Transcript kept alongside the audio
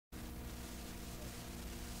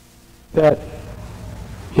That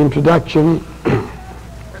introduction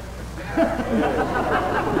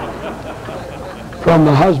from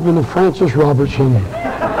the husband of Francis Robertson.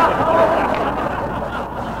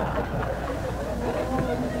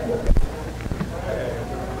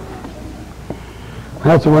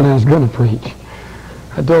 That's the one I was going to preach.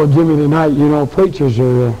 I told Jimmy tonight, you know, preachers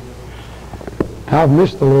are, I've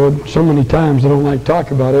missed the Lord so many times I don't like to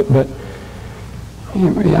talk about it, but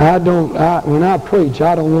when I preach,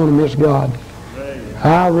 I don't want to miss God.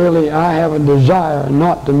 I have a desire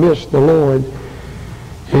not to miss the Lord.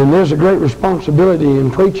 And there's a great responsibility in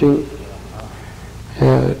preaching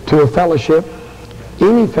to a fellowship,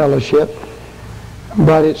 any fellowship.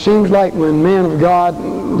 But it seems like when men of God,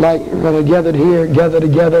 like that are gathered here, gather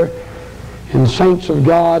together, and saints of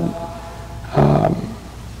God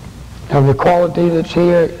of the quality that's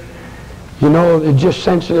here, you know, they're just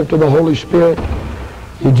sensitive to the Holy Spirit.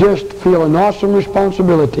 You just feel an awesome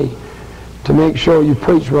responsibility to make sure you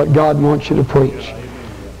preach what God wants you to preach,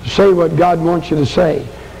 say what God wants you to say.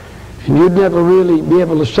 And you'd never really be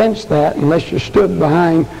able to sense that unless you stood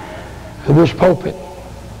behind this pulpit.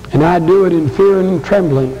 And I do it in fear and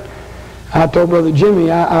trembling. I told Brother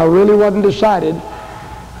Jimmy I really wasn't decided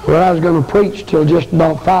what I was going to preach till just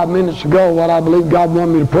about 5 minutes ago, what I believe God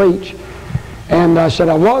wanted me to preach. And I said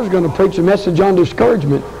I was going to preach a message on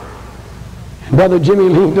discouragement. And Brother Jimmy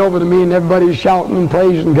leaned over to me and everybody was shouting and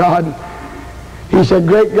praising God. He said,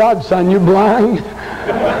 "Great God, son, you blind?"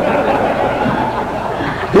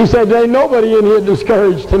 He said, "There ain't nobody in here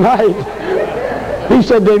discouraged tonight." He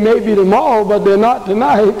said, "They may be tomorrow, but they're not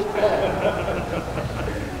tonight."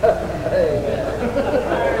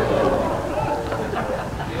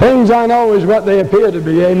 Things aren't always what they appear to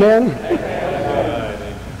be, amen?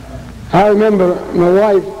 I remember my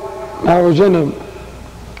wife, I was in a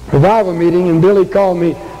revival meeting and Billy called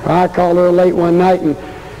me, or I called her late one night, and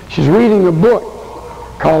she's reading a book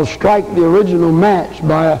called Strike the Original Match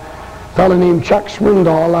by a fellow named Chuck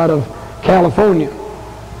Swindoll out of California.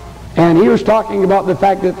 And he was talking about the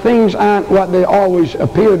fact that things aren't what they always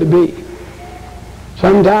appear to be.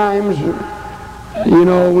 Sometimes, you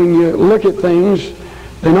know, when you look at things,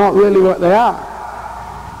 they're not really what they are.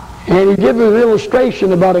 And he gives an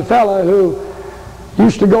illustration about a fellow who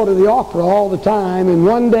used to go to the opera all the time, and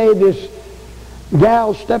one day this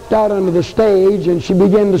gal stepped out onto the stage and she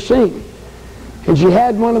began to sing. And she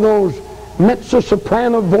had one of those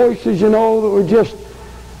mezzo-soprano voices, you know, that were just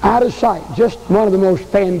out of sight. Just one of the most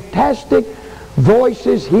fantastic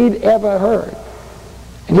voices he'd ever heard.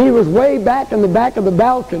 And he was way back in the back of the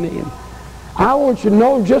balcony. And I want you to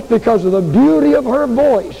know, just because of the beauty of her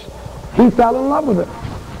voice, he fell in love with her.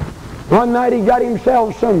 One night he got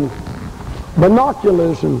himself some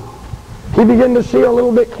binoculars and he began to see her a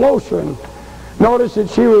little bit closer and noticed that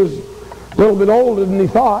she was a little bit older than he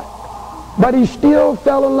thought. But he still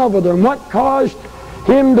fell in love with her. And what caused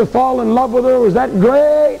him to fall in love with her was that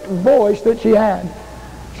great voice that she had.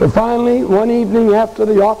 So finally, one evening after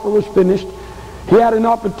the opera was finished, he had an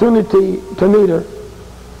opportunity to meet her.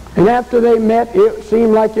 And after they met, it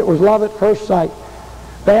seemed like it was love at first sight.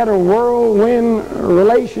 They had a whirlwind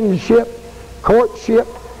relationship, courtship.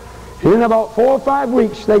 And in about 4 or 5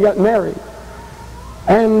 weeks, they got married.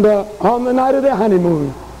 And on the night of their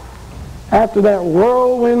honeymoon, after that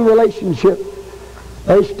whirlwind relationship,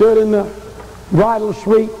 they stood in the bridal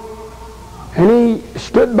suite, and he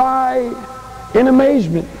stood by in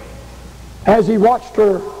amazement as he watched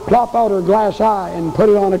her plop out her glass eye and put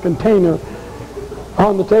it on a container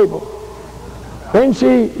on the table. Then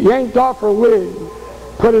she yanked off her wig,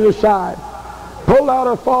 put it aside, pulled out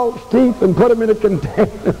her false teeth and put them in a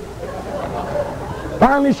container.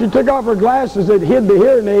 Finally, she took off her glasses that hid the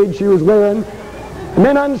hearing aid she was wearing, and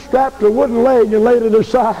then unstrapped her wooden leg and laid it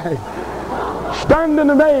aside. Stunned and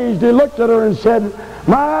amazed, he looked at her and said,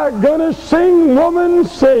 "My goodness, sing, woman,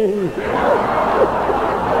 sing."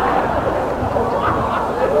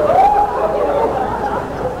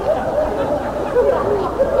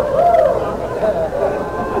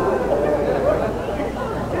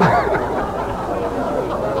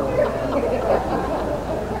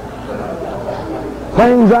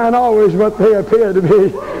 Things aren't always what they appear to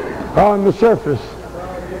be on the surface.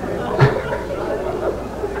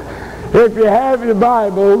 If you have your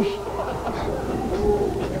Bibles,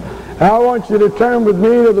 I want you to turn with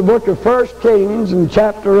me to the book of 1 Kings in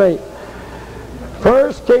chapter 8.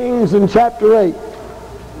 1 Kings in chapter 8.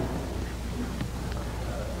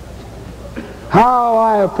 How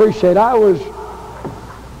I appreciate. I was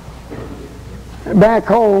back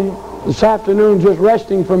home this afternoon just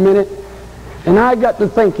resting for a minute, and I got to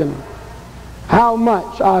thinking how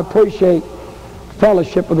much I appreciate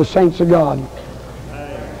fellowship with the saints of God.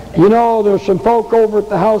 You know, there were some folk over at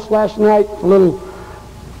the house last night, a little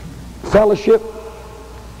fellowship.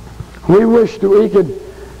 We wished that we could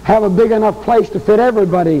have a big enough place to fit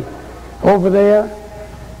everybody over there.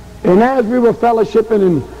 And as we were fellowshipping,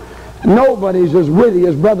 and nobody's as witty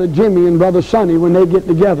as Brother Jimmy and Brother Sonny when they get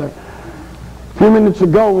together. A few minutes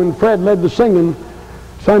ago when Fred led the singing,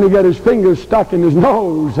 Sonny got his fingers stuck in his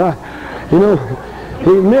nose. You know,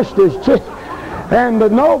 he missed his chin. And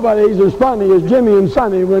nobody's as funny as Jimmy and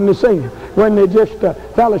Sonny when they sing, when they just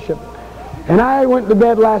fellowship. And I went to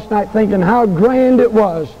bed last night thinking how grand it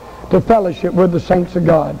was to fellowship with the saints of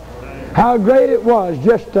God. How great it was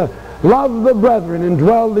just to love the brethren and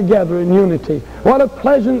dwell together in unity. What a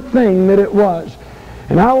pleasant thing that it was.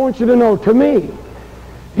 And I want you to know, to me,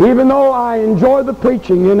 even though I enjoy the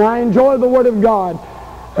preaching and I enjoy the Word of God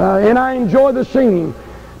and I enjoy the singing,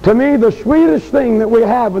 to me the sweetest thing that we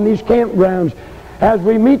have in these campgrounds as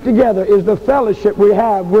we meet together is the fellowship we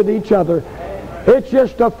have with each other. It's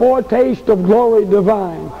just a foretaste of glory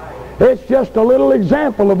divine. It's just a little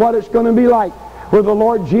example of what it's going to be like with the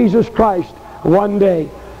Lord Jesus Christ one day.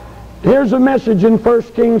 Here's a message in 1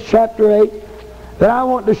 Kings chapter 8 that I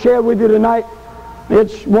want to share with you tonight.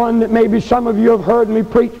 It's one that maybe some of you have heard me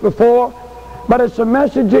preach before, but it's a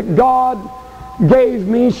message that God gave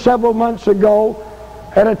me several months ago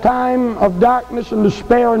at a time of darkness and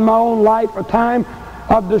despair in my own life, a time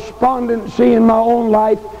of despondency in my own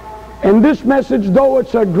life. And this message, though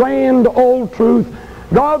it's a grand old truth,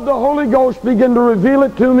 God the Holy Ghost began to reveal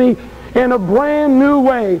it to me in a brand new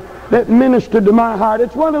way that ministered to my heart.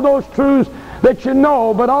 It's one of those truths that you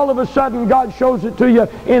know, but all of a sudden God shows it to you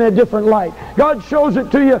in a different light. God shows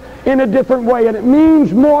it to you in a different way, and it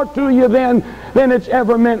means more to you then than it's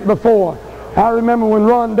ever meant before. I remember when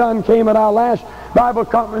Ron Dunn came at our last Bible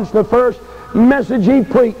conference, the first message he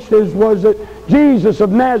preached was that Jesus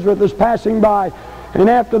of Nazareth is passing by. And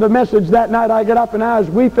after the message that night, I got up and I was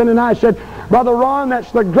weeping, and I said, Brother Ron,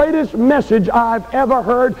 that's the greatest message I've ever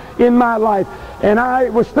heard in my life. And I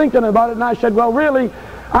was thinking about it, and I said, well, really,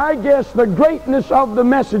 I guess the greatness of the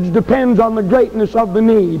message depends on the greatness of the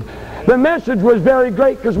need. The message was very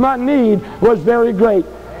great because my need was very great.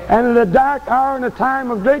 And in a dark hour, in a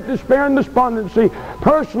time of great despair and despondency,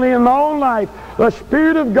 personally in my own life, the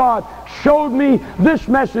Spirit of God showed me this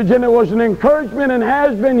message, and it was an encouragement and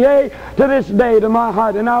has been, yea, to this day, to my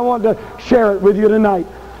heart. And I want to share it with you tonight.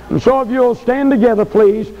 And so if you'll stand together,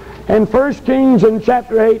 please. In 1 Kings in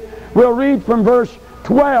chapter 8, we'll read from verse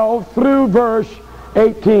 12 through verse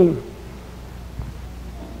 18.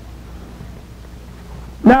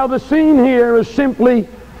 Now the scene here is simply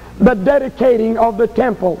the dedicating of the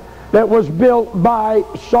temple that was built by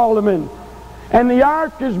Solomon. And the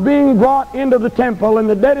ark is being brought into the temple, and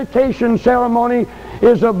the dedication ceremony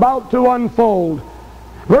is about to unfold.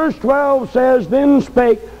 Verse 12 says, Then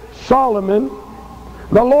spake Solomon,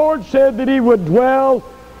 the Lord said that he would dwell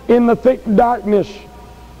in the thick darkness.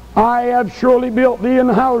 I have surely built thee an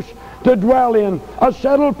house to dwell in, a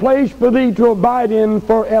settled place for thee to abide in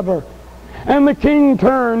forever. And the king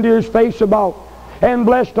turned his face about, and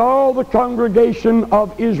blessed all the congregation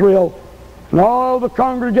of Israel. And all the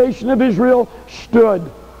congregation of Israel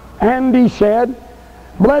stood. And he said,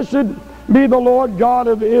 Blessed be the Lord God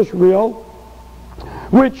of Israel,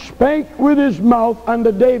 which spake with his mouth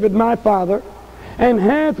unto David my father, and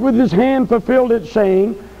hath with his hand fulfilled it,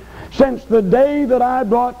 saying, Since the day that I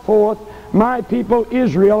brought forth my people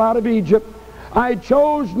Israel out of Egypt, I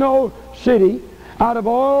chose no city out of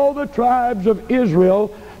all the tribes of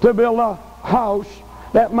Israel to build a house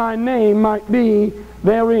that my name might be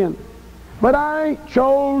therein. But I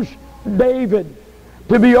chose David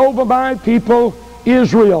to be over my people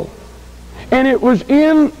Israel. And it was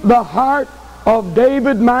in the heart of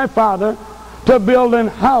David my father to build an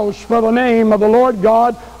house for the name of the Lord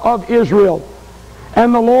God of Israel.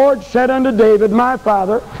 And the Lord said unto David my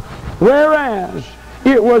father, Whereas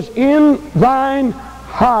it was in thine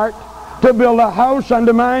heart to build a house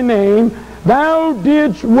unto my name, thou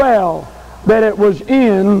didst well that it was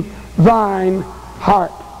in thine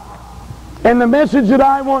heart. And the message that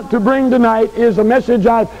I want to bring tonight is a message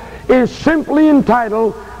is simply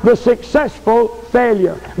entitled The Successful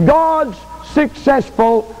Failure. God's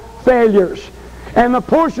successful failures. And the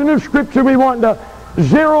portion of Scripture we want to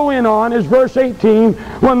zero in on is verse 18,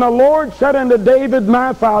 when the Lord said unto David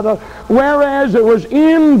my father, Whereas it was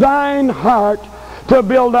in thine heart to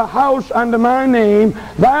build a house unto my name,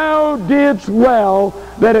 thou didst well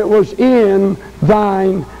that it was in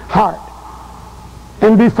thine heart.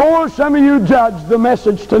 And before some of you judge the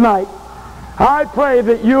message tonight, I pray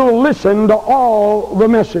that you'll listen to all the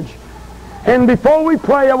message. And before we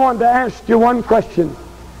pray, I want to ask you one question.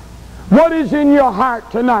 What is in your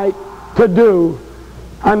heart tonight to do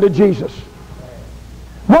unto Jesus?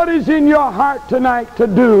 What is in your heart tonight to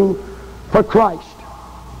do for Christ?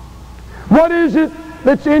 What is it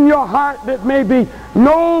that's in your heart that maybe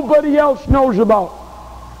nobody else knows about?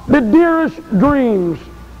 The dearest dreams,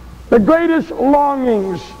 the greatest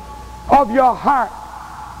longings of your heart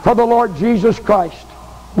for the Lord Jesus Christ.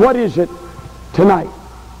 What is it tonight?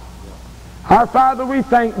 Our Father, we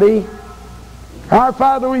thank Thee. Our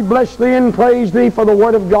Father, we bless Thee and praise Thee for the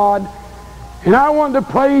Word of God. And I want to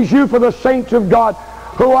praise You for the saints of God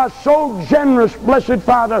who are so generous, blessed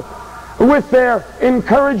Father, with their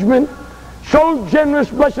encouragement, so generous,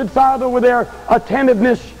 blessed Father, with their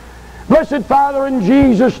attentiveness. Blessed Father, in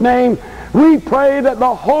Jesus' name, we pray that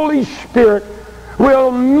the Holy Spirit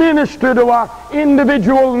will minister to our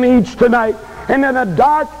individual needs tonight. And in a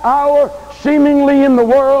dark hour, seemingly in the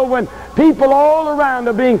world, when people all around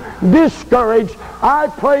are being discouraged, I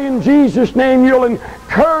pray in Jesus' name You'll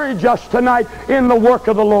encourage us tonight in the work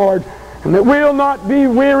of the Lord. And that we'll not be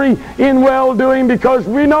weary in well-doing, because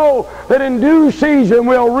we know that in due season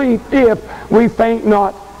we'll reap if we faint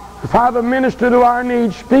not. Father, minister to our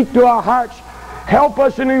needs, speak to our hearts, help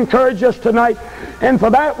us and encourage us tonight. And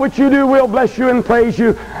for that which You do, we'll bless You and praise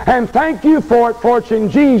You and thank You for it, for it's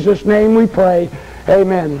in Jesus' name we pray.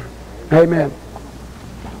 Amen. Amen.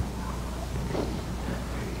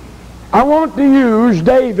 I want to use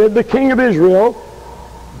David, the king of Israel,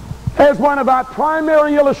 as one of our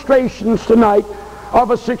primary illustrations tonight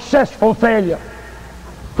of a successful failure.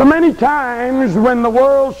 For many times when the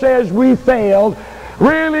world says we failed,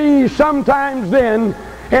 really sometimes then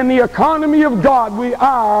in the economy of God we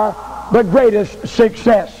are the greatest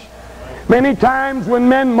success. Many times when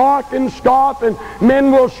men mock and scoff and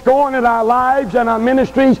men will scorn at our lives and our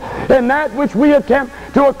ministries and that which we attempt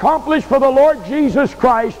to accomplish for the Lord Jesus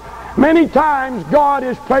Christ, many times God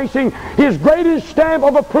is placing His greatest stamp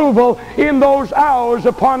of approval in those hours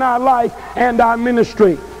upon our life and our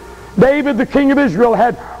ministry. David, the king of Israel,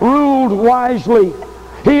 had ruled wisely.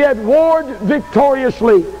 He had warred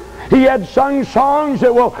victoriously. He had sung songs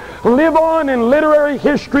that will live on in literary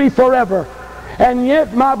history forever. And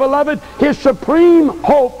yet, my beloved, his supreme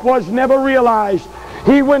hope was never realized.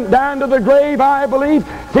 He went down to the grave, I believe,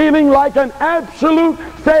 feeling like an absolute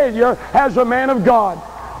failure as a man of God.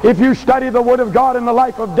 If you study the Word of God in the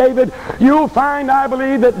life of David, you'll find, I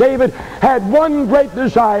believe, that David had one great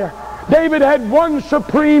desire. David had one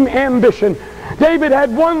supreme ambition. David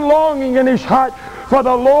had one longing in his heart for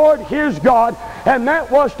the Lord his God, and that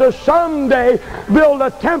was to someday build a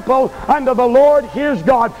temple unto the Lord his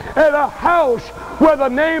God, and a house where the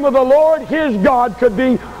name of the Lord his God could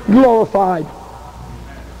be glorified.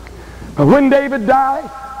 But when David died,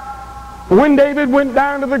 when David went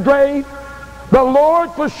down to the grave, the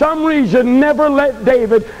Lord, for some reason, never let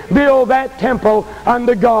David build that temple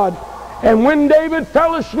unto God. And when David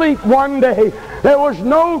fell asleep one day, there was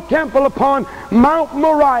no temple upon Mount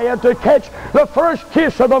Moriah to catch the first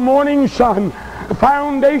kiss of the morning sun. The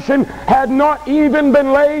foundation had not even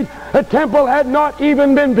been laid. The temple had not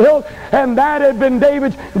even been built. And that had been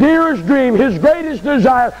David's dearest dream, his greatest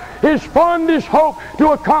desire, his fondest hope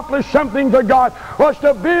to accomplish something for God, was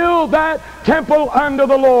to build that temple unto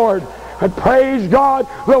the Lord. But praise God,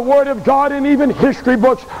 the Word of God and even history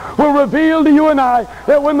books will reveal to you and I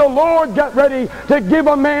that when the Lord got ready to give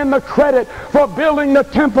a man the credit for building the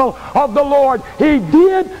temple of the Lord, He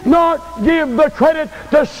did not give the credit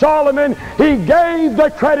to Solomon. He gave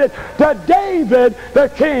the credit to David, the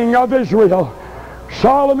king of Israel.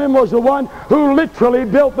 Solomon was the one who literally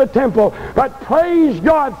built the temple. But praise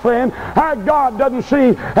God, friend, our God doesn't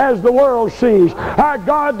see as the world sees. Our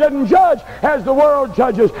God doesn't judge as the world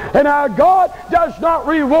judges. And our God does not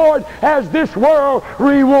reward as this world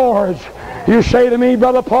rewards. You say to me,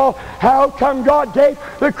 Brother Paul, how come God gave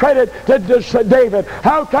the credit to David?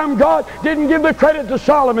 How come God didn't give the credit to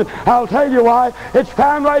Solomon? I'll tell you why. It's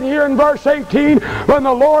found right here in verse 18 when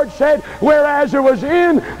the Lord said, whereas it was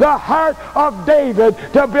in the heart of David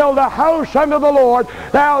to build a house unto the Lord,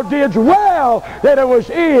 thou didst well that it was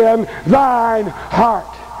in thine heart.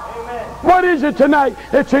 What is it tonight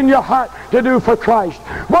that's in your heart to do for Christ?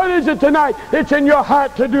 What is it tonight that's in your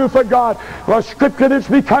heart to do for God? Well, scripture that's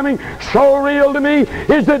becoming so real to me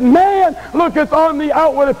is that man looketh on the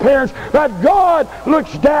outward appearance, but God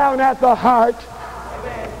looks down at the heart.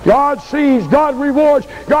 God sees, God rewards,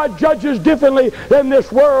 God judges differently than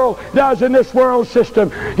this world does in this world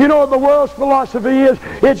system. You know what the world's philosophy is?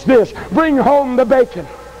 It's this: bring home the bacon.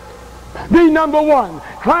 Be number one.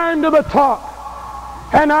 Climb to the top.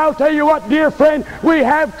 And I'll tell you what, dear friend, we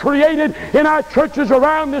have created in our churches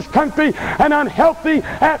around this country an unhealthy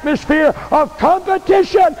atmosphere of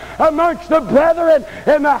competition amongst the brethren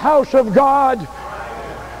in the house of God.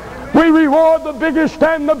 We reward the biggest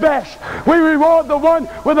and the best. We reward the one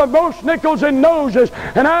with the most nickels and noses.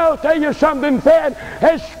 And I'll tell you something, friend,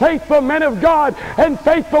 as faithful men of God and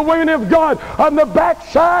faithful women of God on the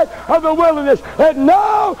backside of the wilderness that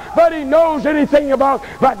nobody knows anything about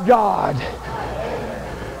but God.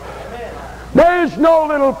 There's no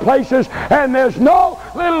little places and there's no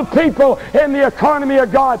little people in the economy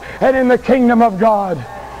of God and in the kingdom of God.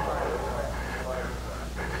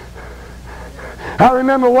 I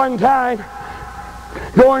remember one time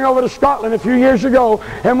going over to Scotland a few years ago,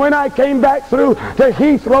 and when I came back through the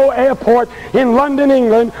Heathrow Airport in London,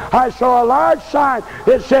 England, I saw a large sign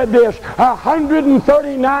that said this: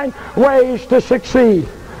 139 ways to succeed.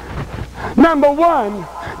 Number 1,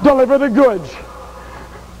 deliver the goods.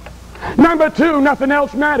 Number 2, nothing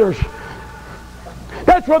else matters.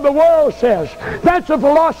 That's what the world says. That's the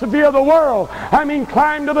philosophy of the world. I mean,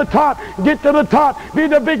 climb to the top, get to the top, be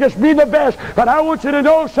the biggest, be the best. But I want you to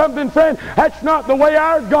know something, friend. That's not the way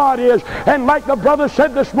our God is. And like the brother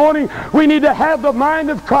said this morning, we need to have the mind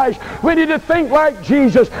of Christ. We need to think like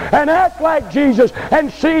Jesus and act like Jesus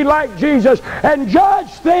and see like Jesus and judge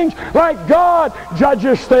things like God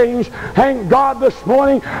judges things. Thank God this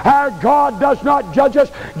morning, our God does not judge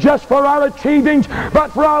us just for our achievings, but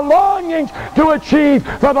for our longings to achieve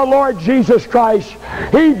for the Lord Jesus Christ.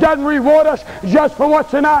 He doesn't reward us just for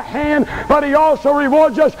what's in our hand, but He also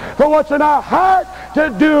rewards us for what's in our heart to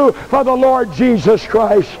do for the Lord Jesus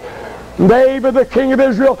Christ. David, the king of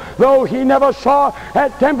Israel, though he never saw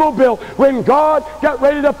that temple built, when God got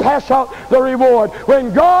ready to pass out the reward,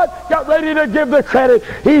 when God got ready to give the credit,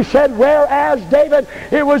 he said, whereas, David,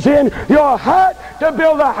 it was in your heart to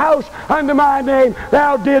build a house unto my name,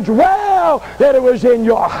 thou didst well that it was in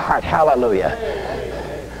your heart. Hallelujah.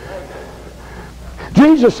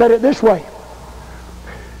 Jesus said it this way: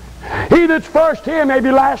 he that's first here may be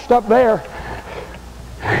last up there.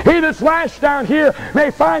 He that's last down here may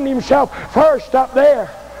find himself first up there.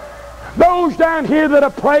 Those down here that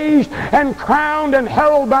are praised and crowned and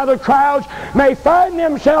heralded by the crowds may find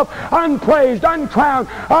themselves unpraised, uncrowned,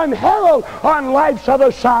 unheralded on life's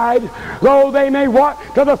other side. Though they may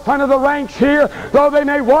walk to the front of the ranks here, though they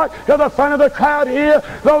may walk to the front of the crowd here,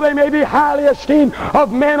 though they may be highly esteemed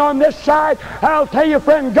of men on this side, I'll tell you,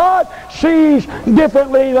 friend, God sees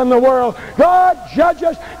differently than the world. God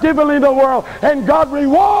judges differently than the world. And God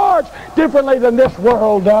rewards differently than this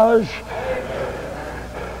world does.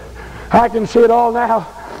 I can see it all now.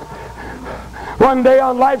 One day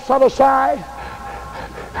on life's other side,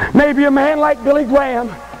 maybe a man like Billy Graham,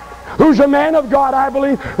 who's a man of God, I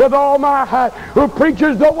believe, with all my heart, who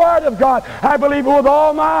preaches the Word of God, I believe with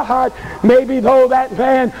all my heart. Maybe though that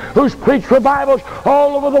man who's preached revivals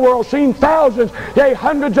all over the world, seen thousands, yea,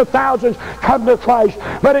 hundreds of thousands come to Christ.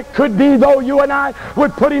 But it could be though you and I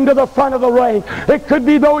would put him to the front of the rank. It could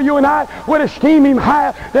be though you and I would esteem him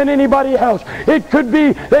higher than anybody else. It could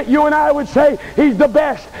be that you and I would say he's the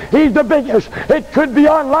best, he's the biggest. It could be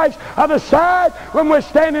on life's other side when we're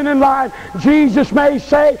standing in line. Jesus may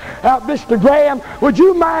say, Mr. Graham, would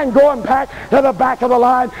you mind going back to the back of the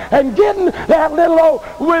line and getting that little old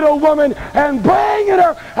widow woman and bringing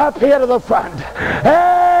her up here to the front?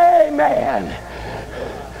 Amen.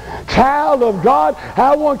 Child of God,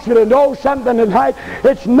 I want you to know something tonight.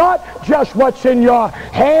 It's not just what's in your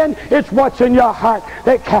hand, it's what's in your heart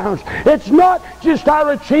that counts. It's not just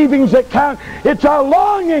our achievings that count, it's our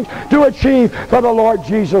longing to achieve for the Lord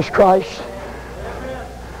Jesus Christ.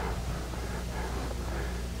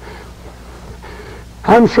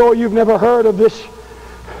 I'm sure you've never heard of this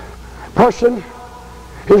person.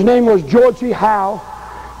 His name was Georgie Howe.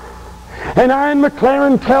 And Ian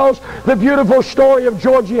McLaren tells the beautiful story of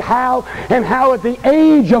Georgie Howe and how at the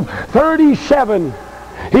age of 37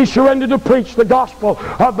 he surrendered to preach the gospel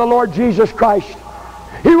of the Lord Jesus Christ.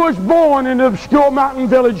 He was born in an obscure mountain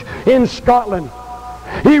village in Scotland.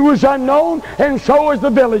 He was unknown, and so was the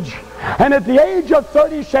village. And at the age of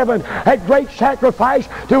 37, at great sacrifice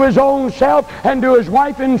to his own self and to his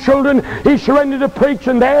wife and children, he surrendered to preach.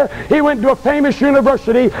 And there he went to a famous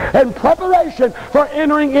university in preparation for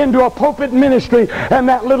entering into a pulpit ministry in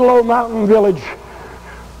that little old mountain village.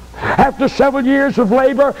 After several years of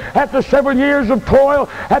labor, after several years of toil,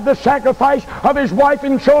 at the sacrifice of his wife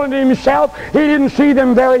and children and himself, he didn't see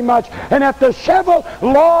them very much. And after several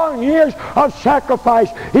long years of sacrifice,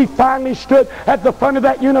 he finally stood at the front of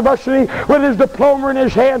that university with his diploma in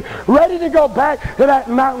his hand, ready to go back to that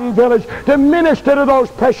mountain village, to minister to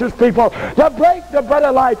those precious people, to break the bread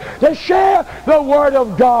of life, to share the Word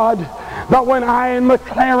of God. But when Ian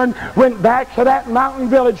McLaren went back to that mountain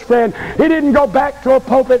village, friend, he didn't go back to a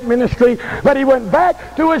pulpit ministry, but he went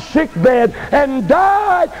back to a sick bed and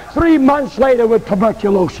died 3 months later with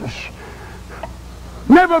tuberculosis.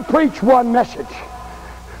 Never preached one message.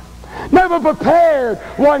 Never prepared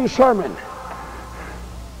one sermon.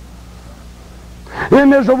 Then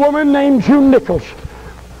there's a woman named June Nichols.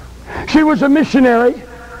 She was a missionary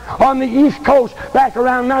on the East Coast back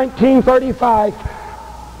around 1935.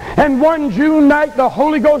 And one June night, the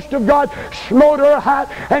Holy Ghost of God smote her heart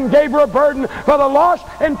and gave her a burden for the lost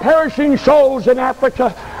and perishing souls in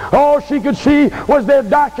Africa. All she could see was their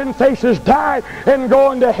darkened faces dying and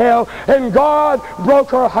going to hell. And God broke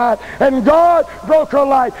her heart. And God broke her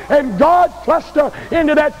life. And God thrust her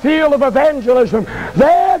into that field of evangelism,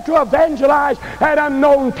 there to evangelize that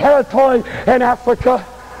unknown territory in Africa.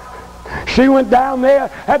 She went down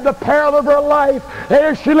there at the peril of her life.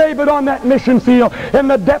 There she labored on that mission field in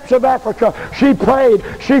the depths of Africa. She prayed,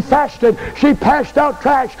 she fasted, she passed out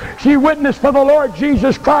tracts, she witnessed for the Lord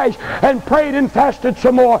Jesus Christ and prayed and fasted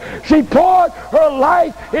some more. She poured her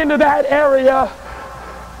life into that area.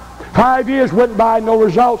 5 years went by, no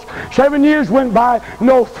results. 7 years went by,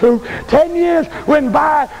 no fruit. 10 years went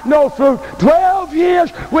by, no fruit. 12 years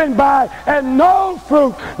went by, and no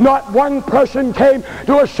fruit. Not one person came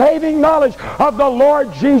to a saving knowledge of the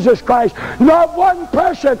Lord Jesus Christ. Not one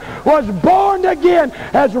person was born again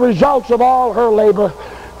as a result of all her labor.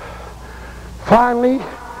 Finally,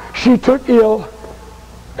 she took ill,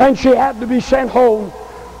 and she had to be sent home.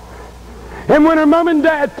 And when her mom and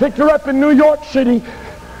dad picked her up in New York City,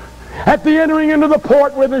 at the entering into the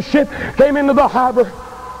port where the ship came into the harbor,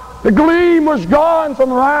 the gleam was gone from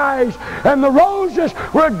her eyes, and the roses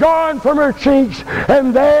were gone from her cheeks.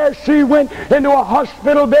 And there she went into a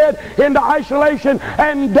hospital bed, into isolation,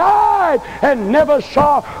 and died, and never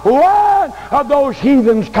saw one of those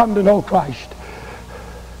heathens come to know Christ.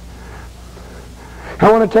 I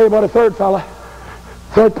want to tell you about a third fella,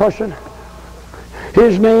 third person.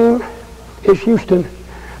 His name is Houston.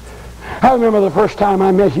 I remember the first time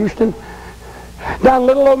I met Houston down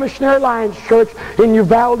Little Old Missionary Alliance Church in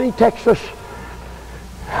Uvalde, Texas.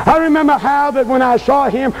 I remember how that when I saw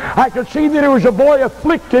him, I could see that he was a boy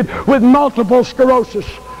afflicted with multiple sclerosis.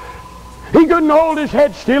 He couldn't hold his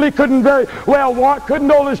head still. He couldn't very well walk, couldn't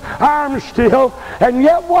hold his arms still. And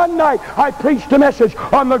yet one night I preached a message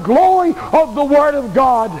on the glory of the Word of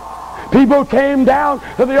God. People came down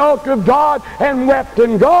to the altar of God and wept,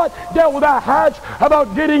 and God dealt with our hearts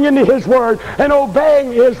about getting into His Word and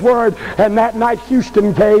obeying His Word. And that night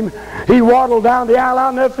Houston came. He waddled down the aisle.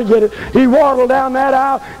 I'll never forget it. He waddled down that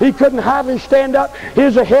aisle. He couldn't hardly stand up.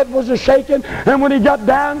 His head was a-shaking. And when he got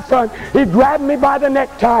down front, he grabbed me by the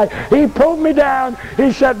necktie. He pulled me down.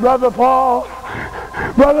 He said, Brother Paul,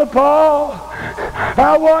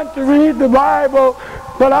 I want to read the Bible,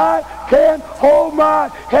 but I can't hold my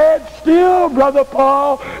head still, Brother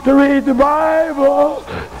Paul, to read the Bible.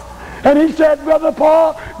 And he said, Brother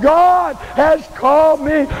Paul, God has called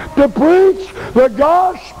me to preach the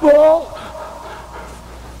gospel.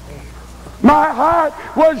 My heart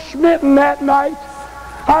was smitten that night.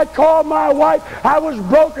 I called my wife. I was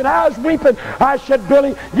broken. I was weeping. I said,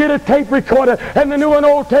 Billy, get a tape recorder and the New and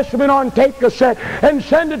Old Testament on tape cassette and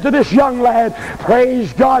send it to this young lad.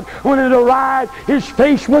 Praise God. When it arrived, his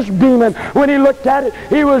face was beaming. When he looked at it,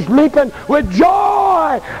 he was leaping with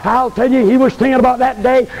joy. I'll tell you, he was thinking about that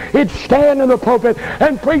day he'd stand in the pulpit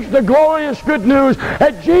and preach the glorious good news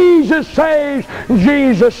that Jesus saves,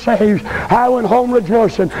 Jesus saves. I went home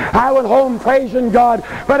rejoicing. I went home praising God.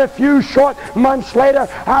 But a few short months later,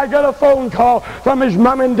 I got a phone call from his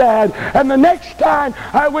mom and dad. And the next time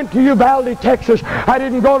I went to Uvalde, Texas, I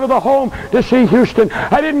didn't go to the home to see Houston.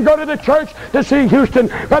 I didn't go to the church to see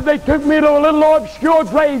Houston. But they took me to a little obscure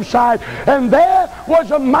graveside. And there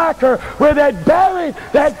was a marker where they'd buried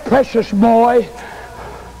that precious boy.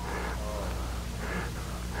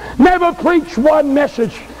 Never preached one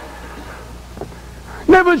message.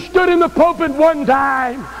 Never stood in the pulpit one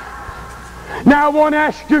time. Now I want to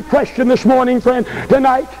ask you a question this morning, friend,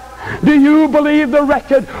 tonight. Do you believe the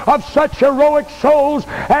record of such heroic souls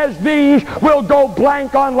as these will go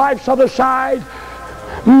blank on life's other side?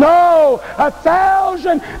 No,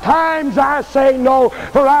 1,000 times I say no,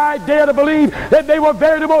 for I dare to believe that they were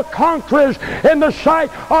veritable conquerors in the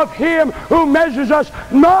sight of Him who measures us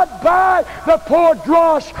not by the poor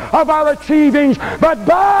dross of our achievings, but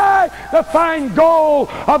by the fine goal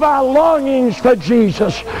of our longings for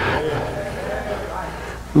Jesus.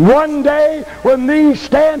 One day when these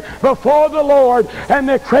stand before the Lord and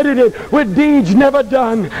they're credited with deeds never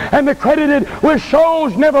done, and they're credited with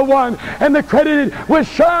souls never won, and they're credited with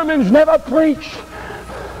sermons never preached,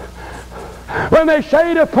 when they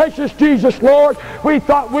say to precious Jesus, Lord, we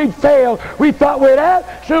thought we'd fail. We thought we'd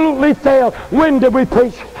absolutely fail. When did we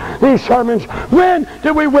preach these sermons? When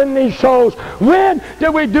did we win these souls? When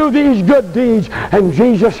did we do these good deeds? And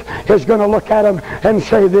Jesus is going to look at them and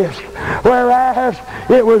say this, whereas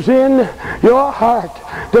it was in your heart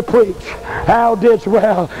to preach, thou didst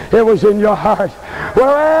well. It was in your heart.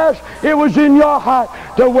 Whereas it was in your heart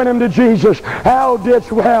to win them to Jesus, thou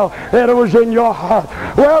didst well that it was in your heart.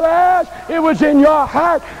 Whereas it was in your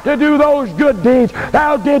heart to do those good deeds,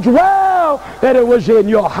 thou didst well that it was in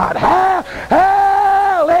your heart. Hallelujah.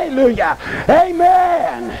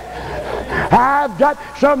 Amen. I've got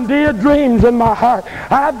some dear dreams in my heart.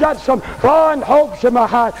 I've got some fond hopes in my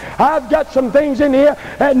heart. I've got some things in here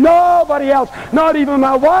that nobody else, not even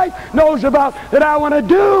my wife, knows about, that I want to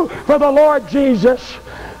do for the Lord Jesus.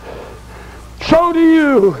 So do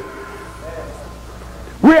you.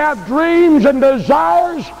 We have dreams and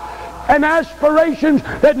desires and aspirations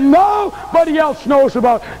that nobody else knows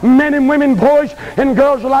about. Men and women, boys and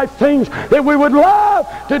girls alike, things that we would love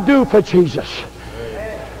to do for Jesus.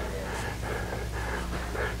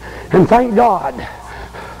 And thank God,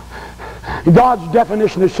 God's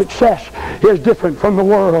definition of success is different from the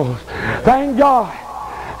world. Thank God,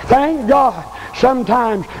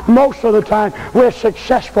 sometimes, most of the time, we're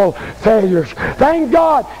successful failures. Thank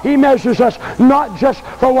God He measures us not just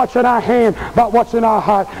for what's in our hand, but what's in our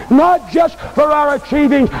heart. Not just for our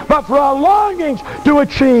achievings, but for our longings to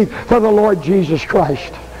achieve for the Lord Jesus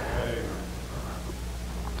Christ.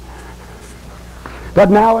 But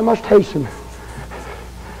now I must hasten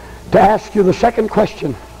to ask you the second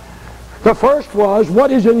question. The first was, what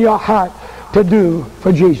is in your heart to do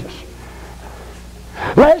for Jesus?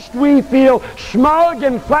 Lest we feel smug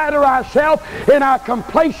and flatter ourselves in our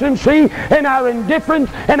complacency, in our indifference,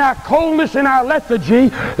 in our coldness, in our lethargy,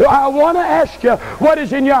 I want to ask you, what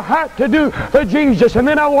is in your heart to do for Jesus? And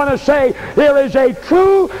then I want to say, there is a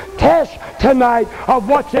true test tonight of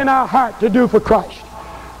what's in our heart to do for Christ.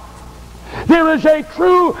 There is a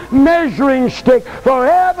true measuring stick for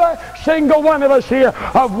every single one of us here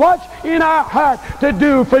of what's in our heart to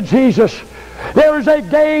do for Jesus. There is a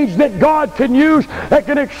gauge that God can use that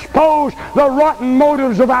can expose the rotten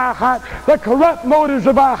motives of our heart, the corrupt motives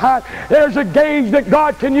of our heart. There's a gauge that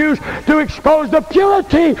God can use to expose the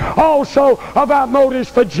purity also of our motives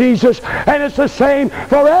for Jesus. And it's the same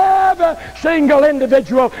for every single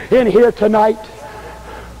individual in here tonight.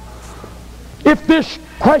 If this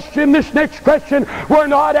next question were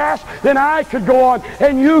not asked, then I could go on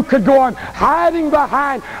and you could go on hiding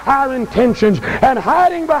behind our intentions and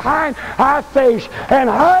hiding behind our face and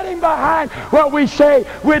hiding behind what we say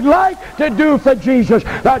we'd like to do for Jesus.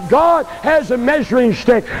 But God has a measuring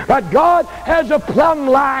stick. But God has a plumb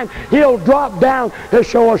line He'll drop down to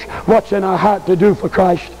show us what's in our heart to do for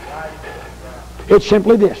Christ. It's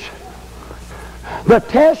simply this. The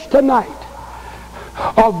test tonight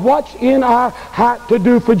of what's in our heart to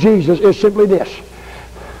do for Jesus is simply this.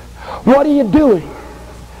 What are you doing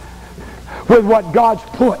with what God's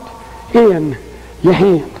put in your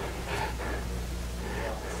hand?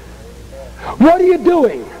 What are you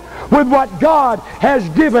doing with what God has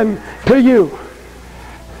given to you?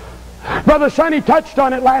 Brother Sonny touched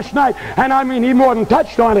on it last night, and I mean he more than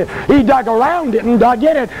touched on it. He dug around it and dug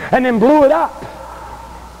in it and then blew it up.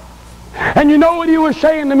 And you know what he was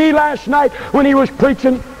saying to me last night when he was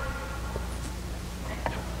preaching?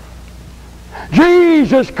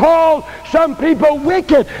 Jesus called some people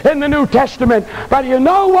wicked in the New Testament. But you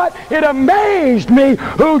know what? It amazed me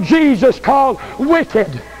who Jesus called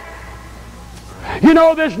wicked. You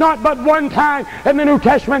know, there's not but one time in the New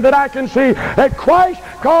Testament that I can see that Christ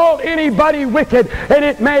called anybody wicked, and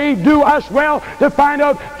it may do us well to find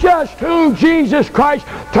out just who Jesus Christ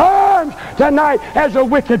terms tonight as a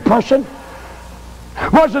wicked person.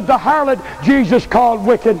 Was it the harlot Jesus called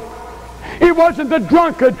wicked? It wasn't the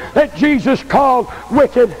drunkard that Jesus called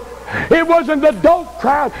wicked. It wasn't the dope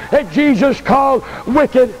crowd that Jesus called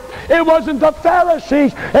wicked. It wasn't the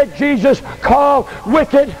Pharisees that Jesus called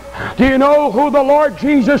wicked. Do you know who the Lord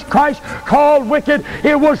Jesus Christ called wicked?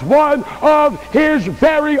 It was one of His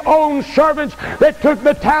very own servants that took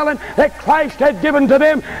the talent that Christ had given to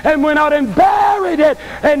them and went out and buried it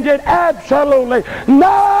and did absolutely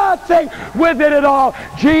nothing with it at all.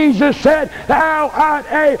 Jesus said, "Thou art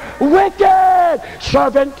a wicked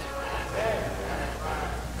servant."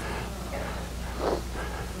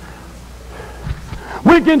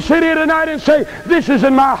 We can sit here tonight and say, this is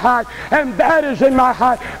in my heart and that is in my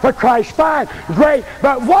heart for Christ. Fine, great,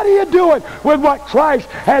 but what are you doing with what Christ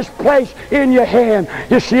has placed in your hand?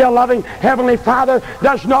 You see, a loving Heavenly Father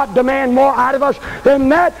does not demand more out of us than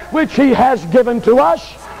that which He has given to us.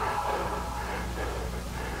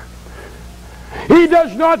 He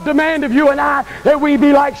does not demand of you and I that we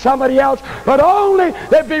be like somebody else, but only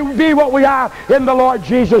that we be what we are in the Lord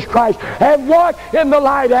Jesus Christ and walk in the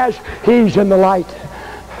light as He's in the light.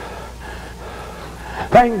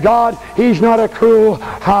 Thank God He's not a cruel,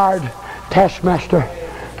 hard taskmaster.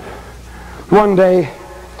 One day,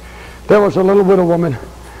 there was a little widow woman.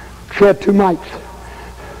 She had 2 mites.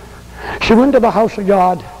 She went to the house of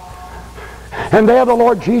God, and there the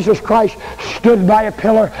Lord Jesus Christ stood by a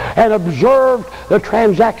pillar and observed the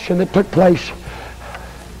transaction that took place.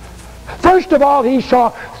 First of all, He saw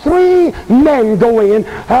 3 men go in,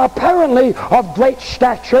 apparently of great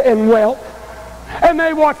stature and wealth. And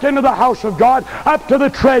they walked into the house of God, up to the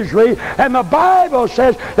treasury, and the Bible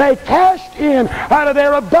says they cast in out of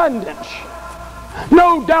their abundance.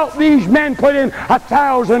 No doubt these men put in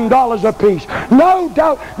 $1,000 apiece. No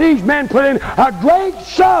doubt these men put in a great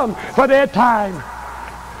sum for their time.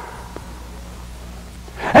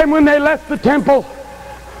 And when they left the temple,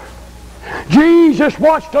 Jesus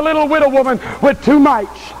watched a little widow woman with 2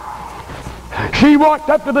 mites. She walked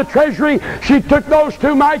up to the treasury, she took those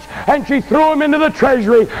 2 mites and she threw them into the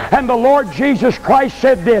treasury. And the Lord Jesus Christ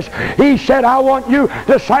said this. He said, "I want you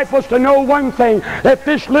disciples to know one thing, that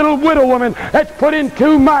this little widow woman that's put in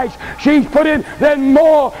 2 mites, she's put in then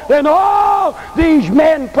more than all these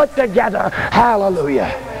men put together."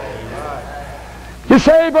 Hallelujah. You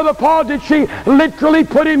say, "Brother Paul, did she literally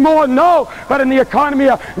put in more?" No, but in the economy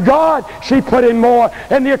of God, she put in more.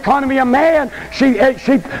 In the economy of man,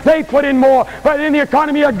 they put in more. But in the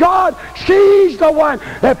economy of God, she's the one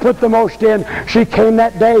that put the most in. She came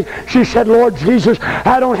that day. She said, "Lord Jesus,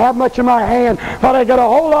 I don't have much in my hand, but I got a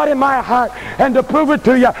whole lot in my heart. And to prove it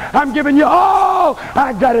to you, I'm giving you all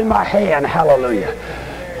I got in my hand." Hallelujah.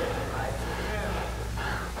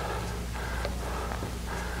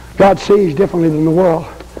 God sees differently than the world.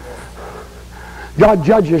 God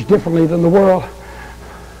judges differently than the world.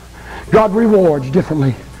 God rewards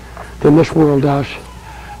differently than this world does.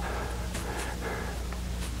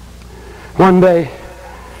 One day,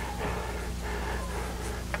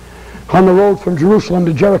 on the road from Jerusalem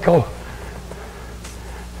to Jericho,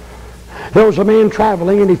 there was a man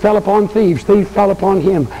traveling and he fell upon thieves. Thieves fell upon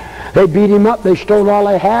him. They beat him up. They stole all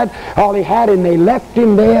he had, and they left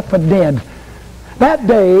him there for dead. That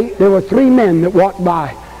day, there were 3 men that walked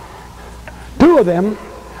by. 2 of them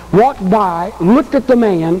walked by, looked at the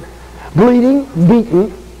man, bleeding,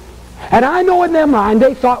 beaten, and I know in their mind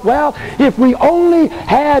they thought, well, if we only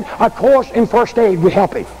had a course in first aid, we'd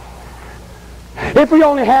help him. If we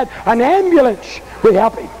only had an ambulance, we'd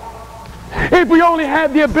help him. If we only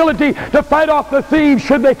had the ability to fight off the thieves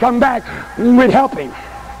should they come back, we'd help him.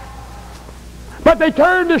 But they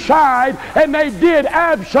turned aside and they did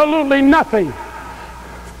absolutely nothing.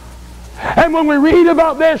 And when we read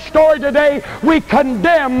about their story today, we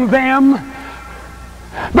condemn them.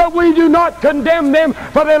 But we do not condemn them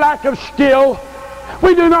for their lack of skill.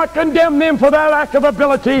 We do not condemn them for their lack of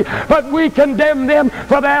ability, but we condemn them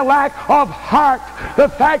for their lack of heart. The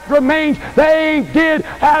fact remains they did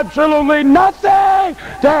absolutely nothing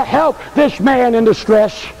to help this man in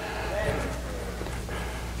distress.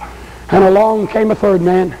 And along came a 3rd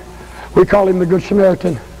man. We call him the Good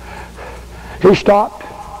Samaritan. He stopped.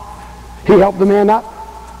 He helped the man up.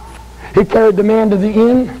 He carried the man to the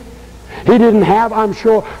inn. He didn't have, I'm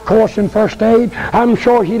sure, course in first aid. I'm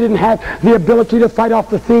sure he didn't have the ability to fight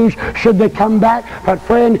off the thieves should they come back. But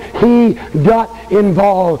friend, he got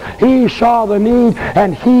involved. He saw the need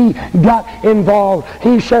and he got involved.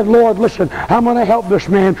 He said, "Lord, listen, I'm going to help this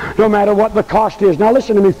man no matter what the cost is." Now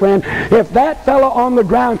listen to me, friend. If that fellow on the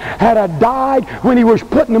ground had died when he was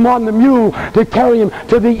putting him on the mule to carry him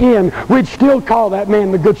to the inn, we'd still call that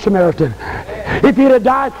man the Good Samaritan. If he'd have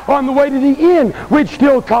died on the way to the inn, we'd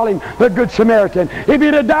still call him the Good Samaritan. If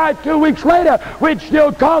he'd have died 2 weeks later, we'd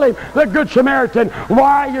still call him the Good Samaritan.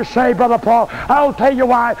 Why, you say, Brother Paul? I'll tell you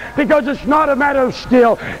why. Because it's not a matter of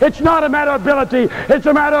skill. It's not a matter of ability. It's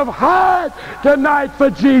a matter of heart tonight for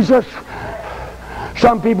Jesus.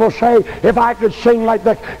 Some people say, if I could sing like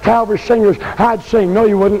the Calvary singers, I'd sing. No,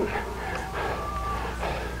 you wouldn't.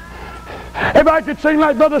 If I could sing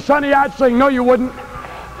like Brother Sonny, I'd sing. No, you wouldn't.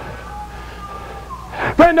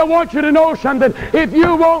 Friend, I want you to know something. If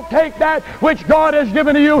you won't take that which God has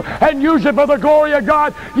given to you and use it for the glory of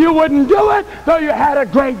God, you wouldn't do it though you had a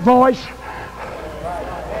great voice.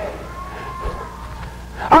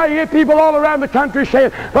 I hear people all around the country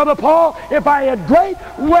saying, Brother Paul, if I had great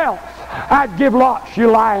wealth, I'd give lots.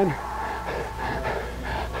 You lying.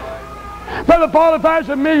 Brother Paul, if I was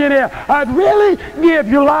a millionaire, I'd really give.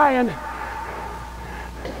 You lying.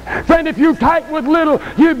 Friend, if you tight with little,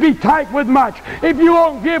 you'd be tight with much. If you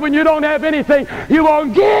won't give when you don't have anything, you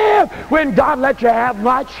won't give when God lets you have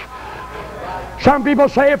much. Some people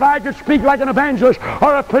say, if I could speak like an evangelist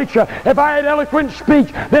or a preacher, if I had eloquent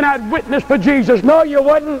speech, then I'd witness for Jesus. No, you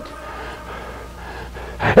wouldn't.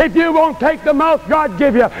 If you won't take the mouth God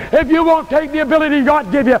give you, if you won't take the ability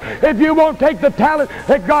God give you, if you won't take the talent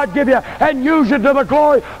that God give you and use it to the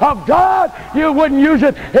glory of God, you wouldn't use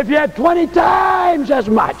it if you had 20 times as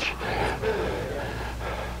much.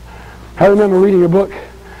 I remember reading a book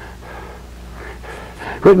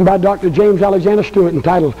written by Dr. James Alexander Stewart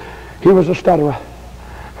entitled, He Was a Stutterer.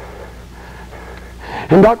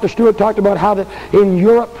 And Dr. Stewart talked about how that in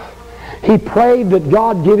Europe, he prayed that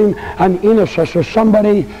God give him an intercessor,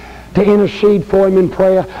 somebody to intercede for him in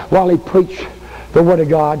prayer while he preached the Word of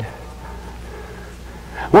God.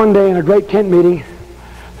 One day in a great tent meeting,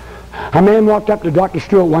 a man walked up to Dr.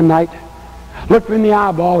 Stewart one night, looked him in the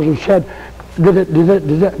eyeballs and said,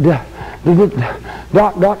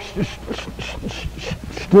 Doc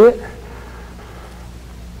Stewart?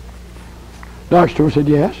 Dr. Stewart said,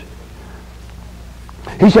 yes.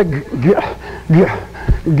 He said,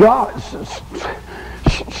 God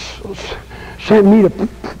sent me to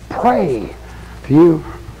pray for you.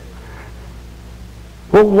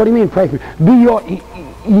 Well, what do you mean pray for you? Be your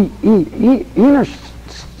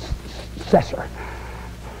intercessor.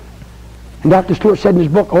 And Dr. Stewart said in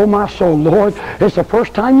his book, oh my soul, Lord, it's the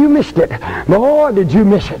first time you missed it. Lord, did you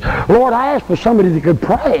miss it? Lord, I asked for somebody that could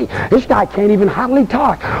pray. This guy can't even hardly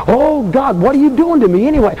talk. Oh God, what are you doing to me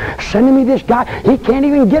anyway? Sending me this guy, he can't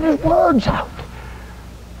even get his words out.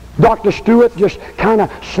 Dr. Stewart just kind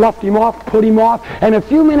of sloughed him off, put him off, and a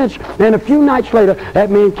few minutes and a few nights later,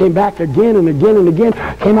 that man came back again and again and again,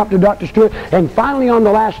 came up to Dr. Stewart, and finally on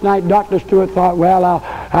the last night, Dr. Stewart thought, well,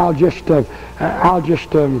 I'll just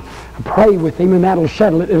pray with him and that'll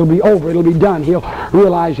settle it. It'll be over. It'll be done. He'll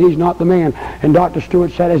realize he's not the man. And Dr.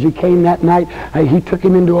 Stewart said as he came that night, he took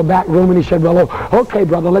him into a back room and he said, well, okay,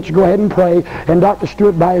 brother, let's go ahead and pray. And Dr.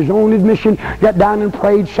 Stewart, by his own admission, got down and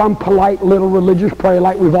prayed some polite little religious prayer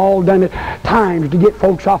like we've all done at times to get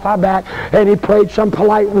folks off our back. And he prayed some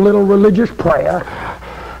polite little religious prayer.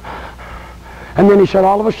 And then he said,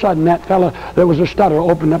 all of a sudden, that fella that was a stutterer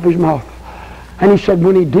opened up his mouth. And he said,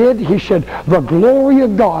 when he did, he said, the glory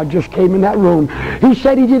of God just came in that room. He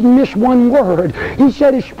said he didn't miss one word. He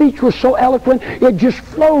said his speech was so eloquent, it just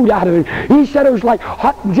flowed out of him. He said it was like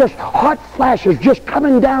hot flashes just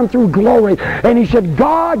coming down through glory. And he said,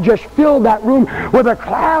 God just filled that room with a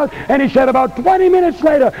cloud. And he said about 20 minutes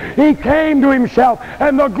later, he came to himself.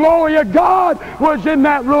 And the glory of God was in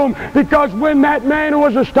that room, because when that man who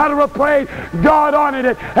was a stutterer prayed, God honored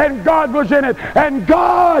it. And God was in it. And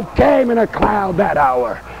God came in a cloud that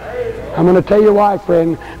hour. I'm going to tell you why,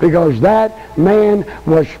 friend, because that man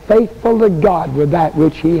was faithful to God with that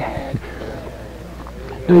which he had.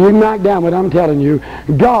 Now you can knock down what I'm telling you.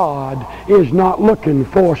 God is not looking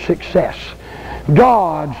for success.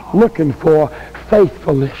 God's looking for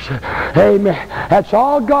faithfulness. Amen. That's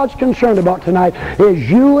all God's concerned about tonight, is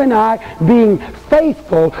you and I being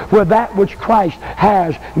faithful with that which Christ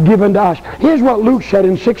has given to us. Here's what Luke said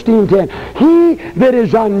in 16:10. He that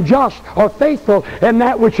is unjust or faithful in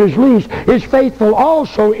that which is least is faithful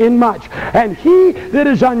also in much. And he that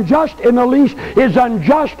is unjust in the least is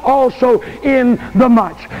unjust also in the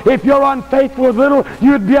much. If you're unfaithful with little,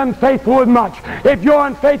 you'd be unfaithful with much. If you're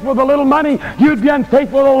unfaithful with a little money, you'd be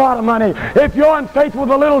unfaithful with a lot of money. If you're unfaithful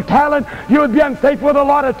with a little talent, you would be unfaithful with a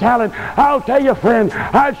lot of talent. I'll tell you, friend,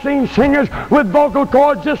 I've seen singers with vocal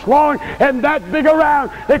cords this long and that big around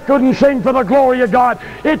that couldn't sing for the glory of God.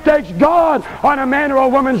 It takes God on a man or a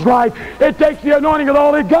woman's life. It takes the anointing of the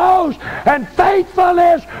Holy Ghost and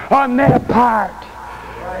faithfulness on their part.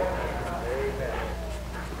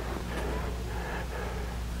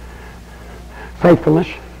 Faithfulness.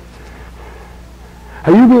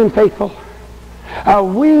 Are you being faithful? Are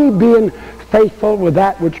we being faithful with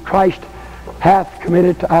that which Christ hath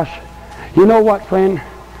committed to us? You know what, friend?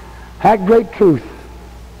 That great truth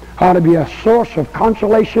ought to be a source of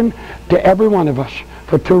consolation to every one of us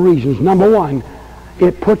for two reasons. Number one,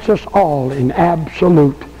 it puts us all in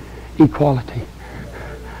absolute equality.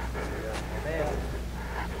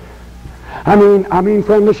 I mean,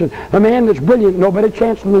 friend, listen. The man that's brilliant, no better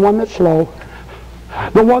chance than the one that's slow.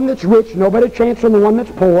 The one that's rich, no better chance than the one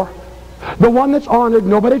that's poor. The one that's honored,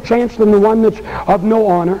 no better chance than the one that's of no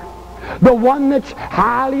honor. The one that's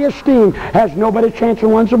highly esteemed has no better chance than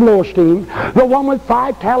the one's of low esteem. The one with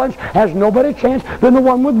 5 talents has no better chance than the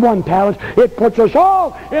one with 1 talent. It puts us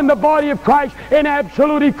all in the body of Christ in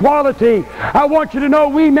absolute equality. I want you to know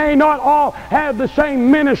we may not all have the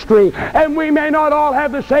same ministry, and we may not all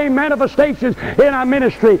have the same manifestations in our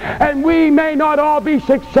ministry, and we may not all be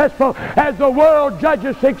successful as the world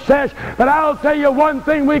judges success, but I'll tell you one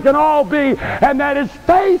thing we can all be, and that is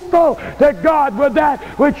faithful to God with that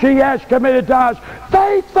which He has committed to us.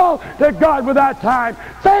 Faithful to God with our time.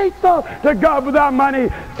 Faithful to God with our money.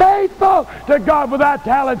 Faithful to God with our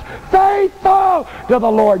talents. Faithful to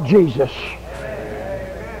the Lord Jesus.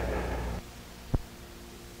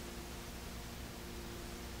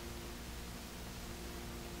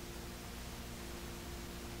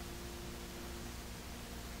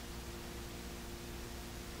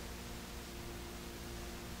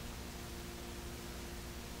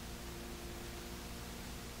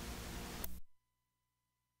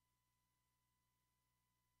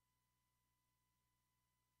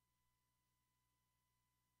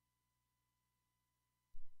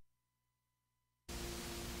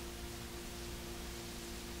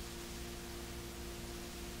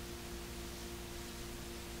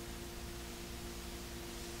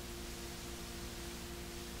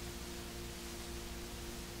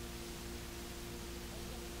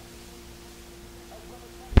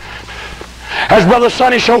 As Brother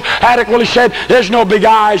Sonny so adequately said, there's no big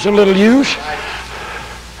I's and little U's.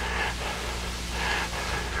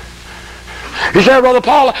 You say, Brother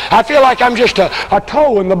Paul, I feel like I'm just a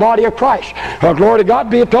toe in the body of Christ. Well, glory to God,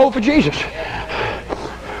 be a toe for Jesus.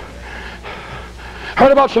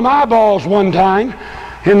 Heard about some eyeballs one time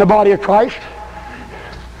in the body of Christ.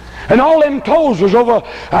 And all them toes was over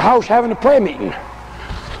a house having a prayer meeting.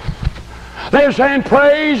 They were saying,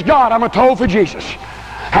 praise God, I'm a toe for Jesus.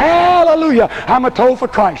 Hallelujah, I'm a toe for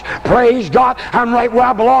Christ. Praise God, I'm right where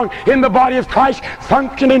I belong in the body of Christ,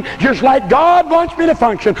 functioning just like God wants me to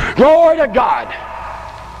function. Glory to God.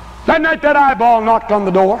 That night that eyeball knocked on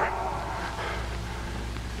the door.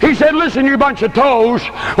 He said, listen, you bunch of toes,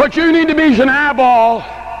 what you need to be is an eyeball.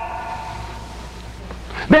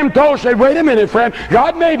 Them toes said, wait a minute, friend,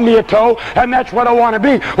 God made me a toe, and that's what I want to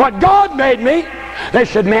be. What God made me. They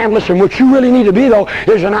said, man, listen, what you really need to be, though,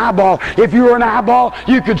 is an eyeball. If you were an eyeball,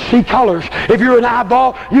 you could see colors. If you were an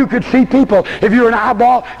eyeball, you could see people. If you were an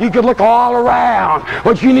eyeball, you could look all around.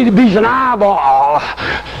 What you need to be is an eyeball.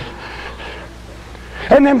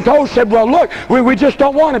 And them toes said, well, look, we just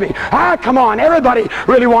don't want to be. Ah, come on, everybody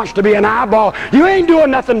really wants to be an eyeball. You ain't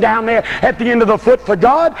doing nothing down there at the end of the foot for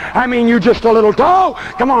God. I mean, you're just a little toe.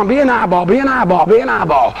 Come on, be an eyeball, be an eyeball, be an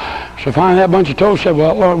eyeball. So finally that bunch of toes said,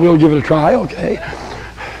 well, Lord, we'll give it a try, okay.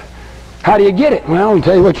 How do you get it? Well, I'll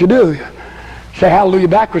tell you what you do. Say hallelujah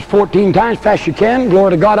backwards 14 times, fast you can.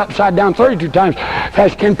 Glory to God upside down 32 times.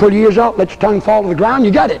 Fast you can, pull your ears out, let your tongue fall to the ground,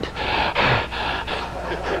 you got it.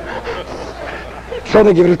 So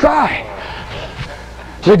they give it a try.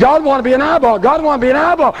 Say, God want to be an eyeball. God want to be an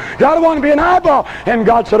eyeball. God want to be an eyeball. And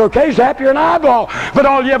God said, okay, Zap, you're an eyeball. But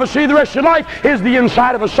all you ever see the rest of your life is the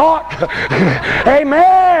inside of a sock.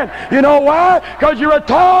 Amen. You know why? Because you're a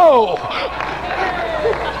toe.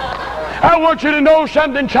 I want you to know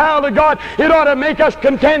something, child of God. It ought to make us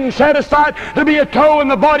content and satisfied to be a toe in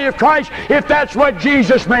the body of Christ if that's what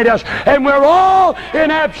Jesus made us. And we're all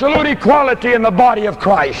in absolute equality in the body of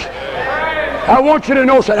Christ. I want you to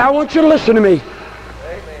know something. I want you to listen to me.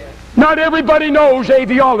 Not everybody knows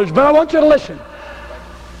A.V. Aldridge, but I want you to listen.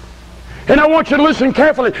 And I want you to listen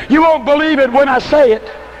carefully. You won't believe it when I say it.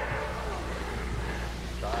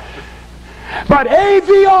 But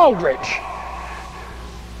A.V. Aldridge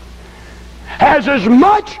has as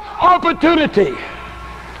much opportunity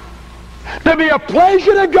to be a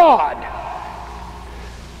pleasure to God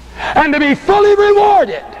and to be fully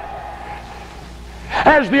rewarded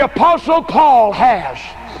as the Apostle Paul has.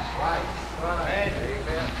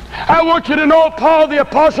 I want you to know Paul the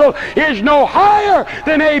Apostle is no higher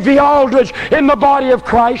than A.V. Aldridge in the body of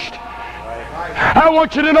Christ. I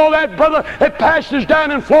want you to know that, brother, that pastors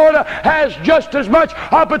down in Florida has just as much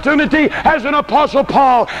opportunity as an Apostle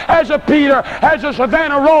Paul, as a Peter, as a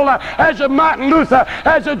Savonarola, as a Martin Luther,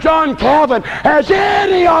 as a John Calvin, as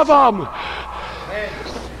any of them.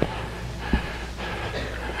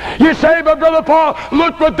 You say, but Brother Paul,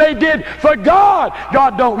 look what they did for God.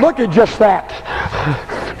 God don't look at just that.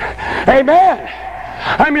 Amen.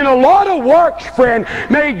 I mean, a lot of works, friend,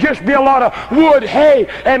 may just be a lot of wood, hay,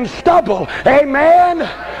 and stubble. Amen.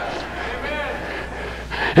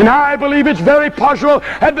 And I believe it's very possible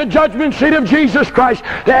at the judgment seat of Jesus Christ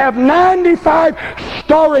to have 95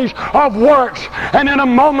 stories of works, and in a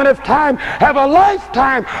moment of time have a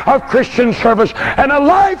lifetime of Christian service and a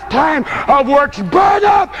lifetime of works burn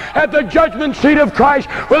up at the judgment seat of Christ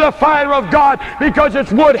with the fire of God, because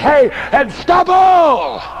it's wood, hay, and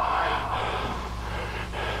stubble.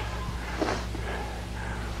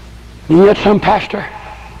 And yet some pastor,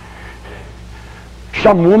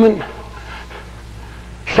 some woman,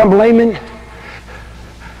 some layman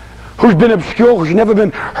who's been obscure, who's never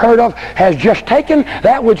been heard of, has just taken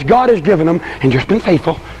that which God has given them and just been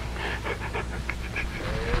faithful.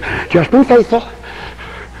 Just been faithful.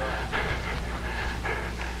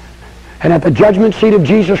 And at the judgment seat of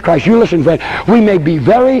Jesus Christ, you listen, friend, we may be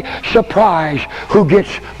very surprised who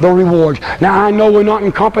gets the rewards. Now, I know we're not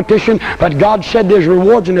in competition, but God said there's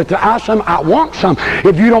rewards, and if there are some, I want some.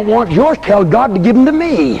 If you don't want yours, tell God to give them to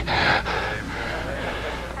me.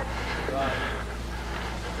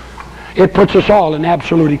 It puts us all in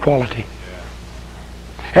absolute equality.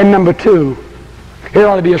 And number two, it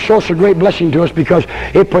ought to be a source of great blessing to us because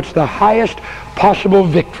it puts the highest possible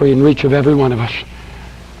victory in reach of every one of us.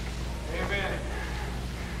 Amen.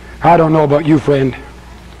 I don't know about you, friend,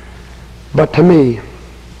 but to me,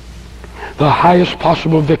 the highest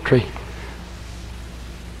possible victory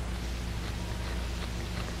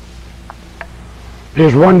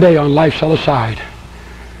is one day on life's other side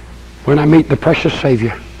when I meet the precious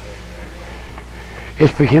Savior. Is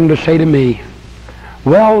for him to say to me,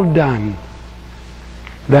 well done,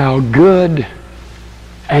 thou good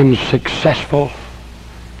and successful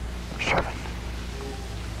servant.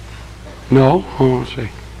 No? Oh, let's see.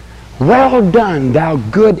 Well done, thou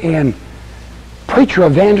good and preacher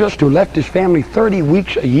evangelist who left his family 30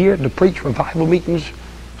 weeks a year to preach revival meetings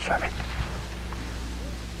servant.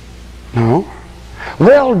 No?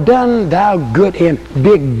 Well done, thou good and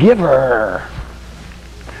big giver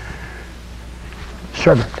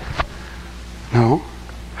servant. No.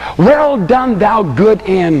 Well done, thou good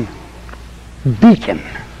and deacon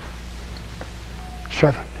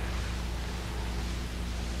servant.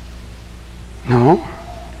 No.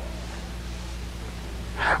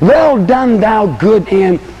 Well done, thou good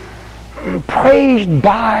and praised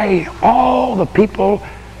by all the people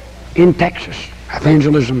in Texas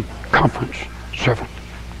Evangelism Conference servant.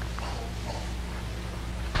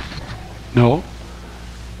 No.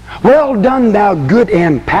 Well done, thou good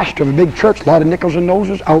and pastor of a big church, a lot of nickels and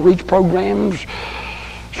noses, outreach programs,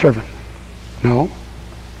 servant. No.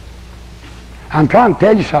 I'm trying to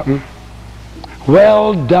tell you something.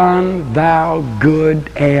 Well done, thou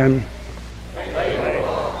good and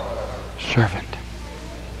servant.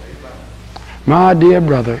 My dear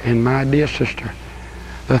brother and my dear sister,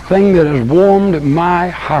 the thing that has warmed my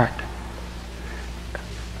heart.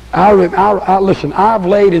 Listen, I've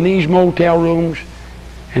laid in these motel rooms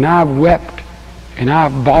and I've wept, and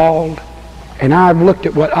I've bawled, and I've looked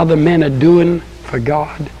at what other men are doing for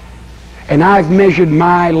God, and I've measured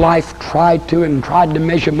my life, tried to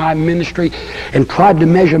measure my ministry, and tried to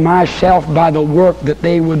measure myself by the work that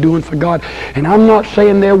they were doing for God. And I'm not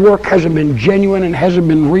saying their work hasn't been genuine and hasn't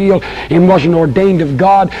been real and wasn't ordained of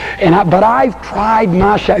God, but I've tried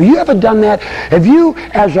myself. Have you ever done that? Have you,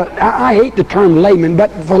 I hate the term layman,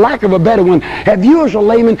 but for lack of a better one, have you as a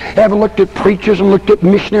layman ever looked at preachers and looked at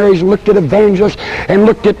missionaries and looked at evangelists and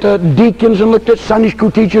looked at deacons and looked at Sunday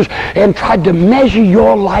school teachers and tried to measure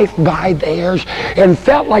your life by theirs and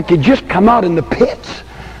felt like you'd just come out in the pits?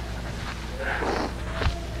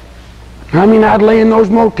 I mean, I'd lay in those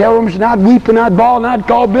motel rooms and I'd weep and I'd bawl and I'd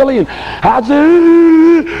call Billy and I'd say,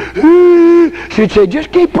 she'd say,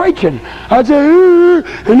 just keep preaching. I'd say,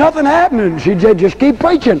 and nothing happening. She'd say, just keep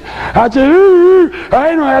preaching. I'd say,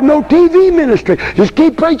 I don't have no TV ministry. Just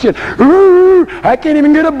keep preaching. I can't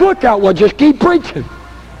even get a book out. Well, just keep preaching.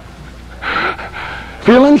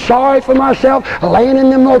 Feeling sorry for myself, laying in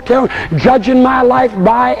the motel, judging my life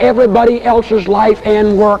by everybody else's life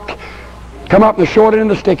and work. Come up the short end of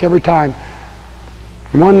the stick every time.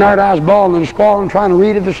 One night I was bawling and squalling, trying to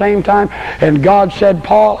read at the same time, and God said,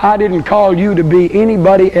 Paul, I didn't call you to be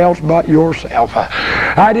anybody else but yourself.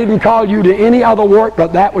 I didn't call you to any other work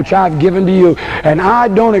but that which I've given to you. And I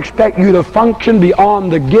don't expect you to function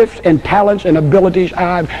beyond the gifts and talents and abilities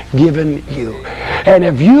I've given you. And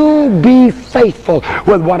if you be faithful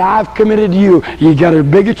with what I've committed to you, you got as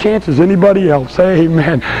big a chance as anybody else.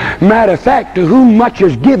 Amen. Matter of fact, to whom much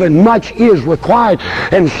is given, much is required.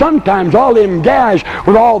 And sometimes all them guys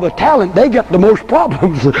with all the talent, they get the most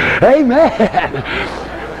problems. Amen.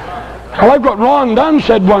 I like what Ron Dunn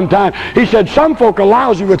said one time. He said, some folk are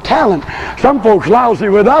lousy with talent. Some folks lousy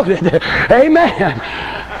without it. Amen.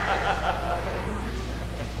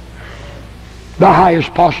 The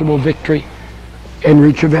highest possible victory in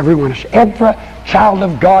reach of every one of us. Every child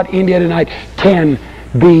of God in here tonight can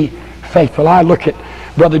be faithful. I look at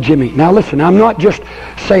Brother Jimmy. Now listen, I'm not just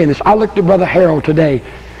saying this. I looked at Brother Harold today.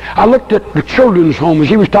 I looked at the children's home as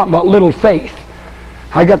he was talking about little faith.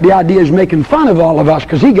 I got the idea he's making fun of all of us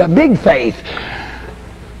because he got big faith.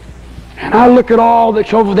 And I look at all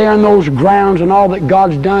that's over there in those grounds and all that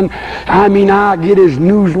God's done. I mean, I get his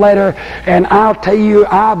newsletter, and I'll tell you,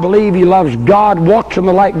 I believe he loves God, walks in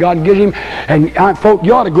the light God gives him. And folk,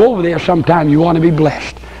 you ought to go over there sometime. You want to be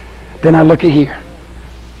blessed. Then I look at here.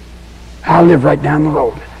 I live right down the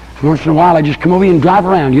road. Once in a while I just come over here and drive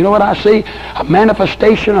around. You know what I see? A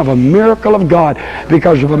manifestation of a miracle of God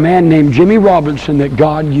because of a man named Jimmy Robinson that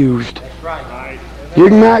God used. You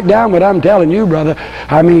can mark down what I'm telling you, brother.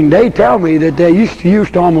 I mean, they tell me that they used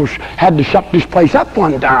to almost had to shut this place up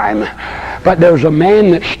one time. But there was a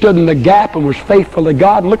man that stood in the gap and was faithful to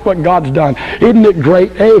God. Look what God's done. Isn't it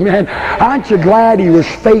great? Amen. Aren't you glad he was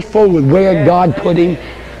faithful with where God put him?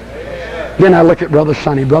 Then I look at Brother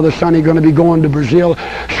Sonny. Brother Sonny going to be going to Brazil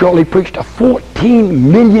shortly. Preached to 14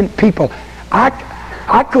 million people.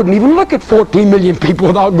 I couldn't even look at 14 million people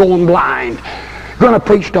without going blind. Going to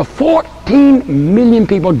preach to 14 million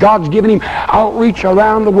people. God's given him outreach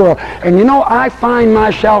around the world. And you know, I find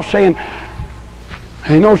myself saying,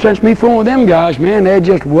 ain't no sense me fooling with them guys, man. They're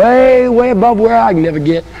just way, way above where I can never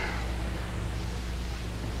get.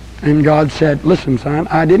 And God said, listen, son,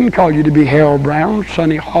 I didn't call you to be Harold Brown,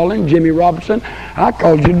 Sonny Holland, Jimmy Robinson. I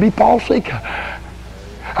called you to be Paul Tsika.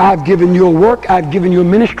 I've given you a work, I've given you a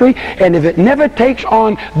ministry, and if it never takes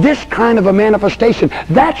on this kind of a manifestation,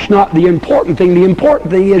 that's not the important thing. The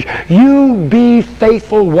important thing is you be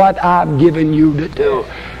faithful what I've given you to do.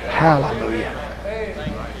 Hallelujah.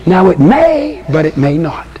 Now it may, but it may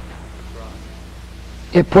not.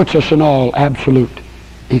 It puts us in all absolute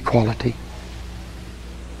equality.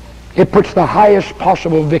 It puts the highest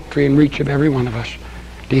possible victory in reach of every one of us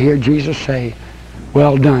to hear Jesus say,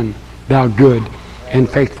 well done, thou good and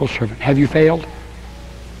faithful servant. Have you failed?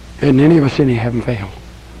 And any of us in here haven't failed.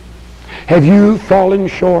 Have you fallen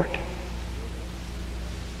short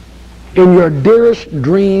in your dearest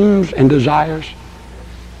dreams and desires?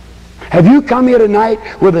 Have you come here tonight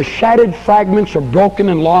with the shattered fragments of broken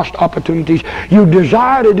and lost opportunities? You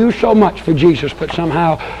desire to do so much for Jesus, but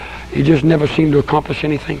somehow you just never seem to accomplish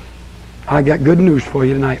anything. I got good news for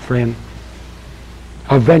you tonight, friend.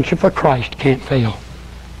 A venture for Christ can't fail.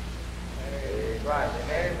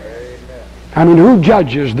 I mean, who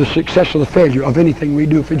judges the success or the failure of anything we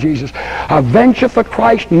do for Jesus? A venture for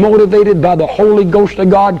Christ motivated by the Holy Ghost of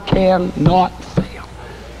God cannot fail.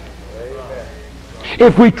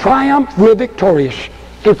 If we triumph, we're victorious.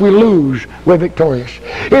 If we lose, we're victorious.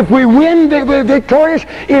 If we win, we're victorious.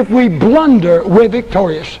 If we blunder, we're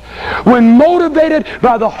victorious. When motivated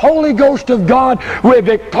by the Holy Ghost of God, we're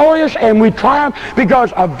victorious and we triumph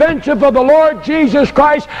because a venture for the Lord Jesus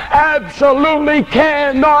Christ absolutely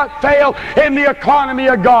cannot fail in the economy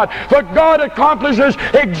of God. For God accomplishes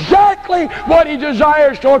exactly what He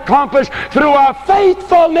desires to accomplish through our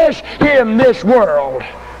faithfulness in this world.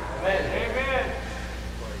 Amen.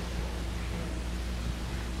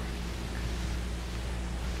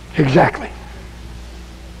 Exactly.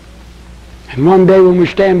 And one day when we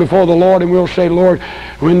stand before the Lord and we'll say, Lord,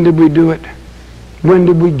 when did we do it? When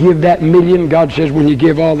did we give that million? God says, when you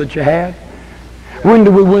give all that you had. When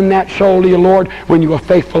did we win that soul to you, Lord? When you were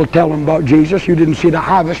faithful to tell them about Jesus. You didn't see the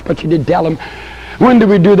harvest, but you did tell them. When did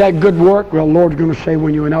we do that good work? Well, Lord's going to say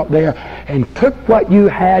when you went out there and took what you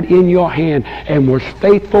had in your hand and was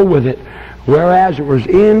faithful with it, whereas it was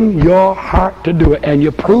in your heart to do it, and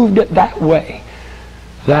you proved it that way.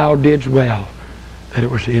 Thou didst well that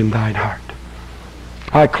it was in thine heart.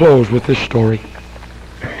 I close with this story.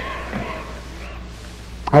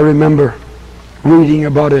 I remember reading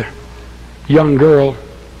about a young girl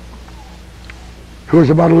who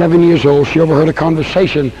was about 11 years old. She overheard a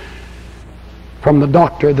conversation from the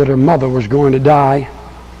doctor that her mother was going to die.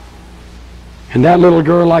 And that little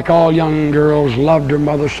girl, like all young girls, loved her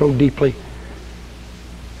mother so deeply.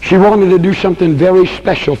 She wanted to do something very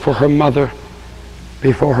special for her mother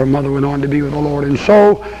before her mother went on to be with the Lord. And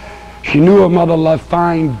so she knew her mother loved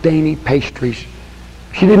fine, dainty pastries.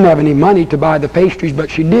 She didn't have any money to buy the pastries,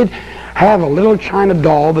 but she did have a little china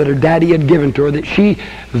doll that her daddy had given to her that she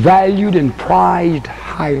valued and prized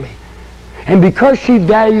highly. And because she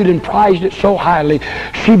valued and prized it so highly,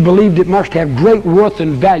 she believed it must have great worth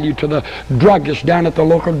and value to the druggist down at the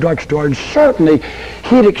local drugstore. And certainly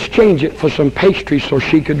he'd exchange it for some pastries so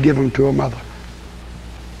she could give them to her mother.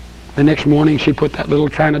 The next morning she put that little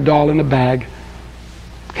china doll in a bag,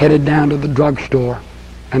 headed down to the drugstore.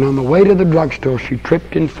 And on the way to the drugstore she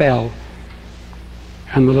tripped and fell,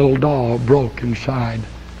 and the little doll broke inside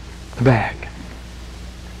the bag.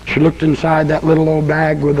 She looked inside that little old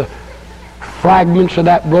bag with the fragments of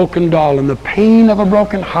that broken doll and the pain of a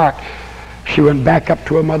broken heart. She went back up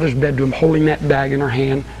to her mother's bedroom holding that bag in her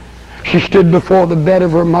hand. She stood before the bed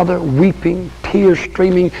of her mother weeping, tears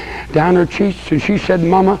streaming down her cheeks, and she said,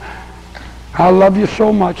 "Mama, I love you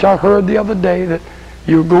so much. I heard the other day that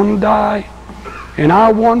you're going to die, and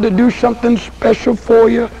I wanted to do something special for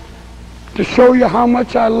you to show you how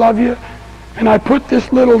much I love you. And I put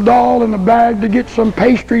this little doll in a bag to get some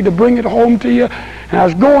pastry to bring it home to you. And I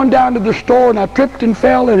was going down to the store and I tripped and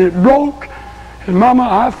fell and it broke. And Mama,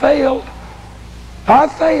 I failed. I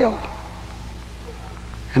failed."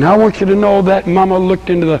 And I want you to know that Mama looked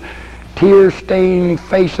into the tear-stained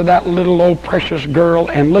face of that little old precious girl,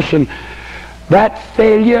 and listen, that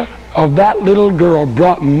failure of that little girl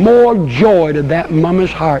brought more joy to that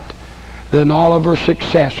mama's heart than all of her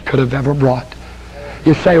success could have ever brought.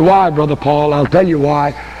 You say, "Why, Brother Paul?" I'll tell you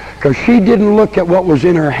why. Because she didn't look at what was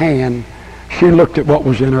in her hand. She looked at what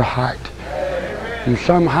was in her heart. And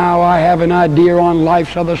somehow I have an idea on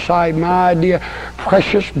life's other side, my idea,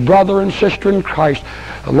 precious brother and sister in Christ,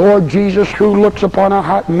 the Lord Jesus, who looks upon our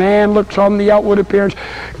heart. Man looks on the outward appearance.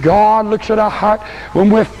 God looks at our heart.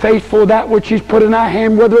 When we're faithful, that which He's put in our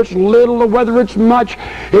hand, whether it's little or whether it's much,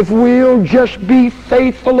 if we'll just be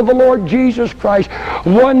faithful to the Lord Jesus Christ,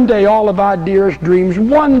 one day all of our dearest dreams,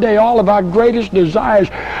 one day all of our greatest desires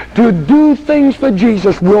to do things for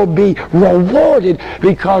Jesus will be rewarded,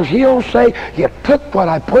 because He'll say, "You took what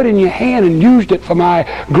I put in your hand and used it for my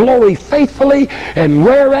glory faithfully, and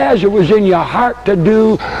whereas it was in your heart to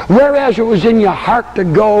do, whereas it was in your heart to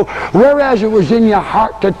go, whereas it was in your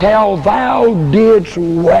heart to tell, thou didst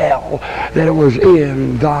well that it was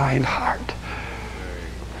in thine heart."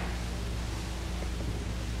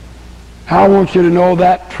 I want you to know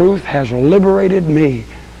that truth has liberated me,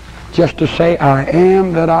 just to say, I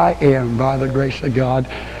am that I am by the grace of God.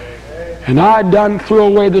 And I done threw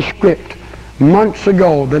away the script months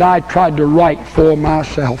ago that I tried to write for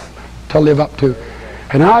myself to live up to.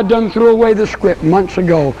 And I done threw away the script months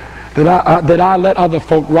ago that I let other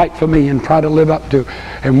folk write for me and try to live up to.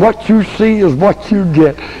 And what you see is what you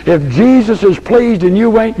get. If Jesus is pleased and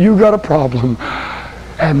you ain't, you got a problem.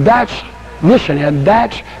 And that's, listen, and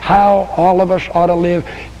that's how all of us ought to live,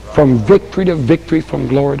 from victory to victory, from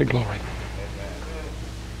glory to glory.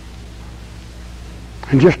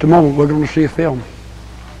 In just a moment, we're going to see a film.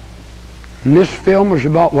 And this film is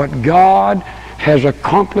about what God has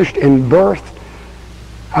accomplished in birth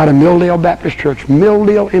out of Milldale Baptist Church,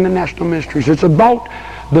 Milldale International Ministries. It's about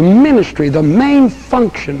the ministry, the main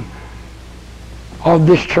function of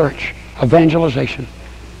this church, evangelization.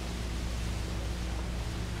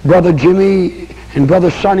 Brother Jimmy and Brother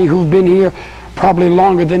Sonny, who've been here probably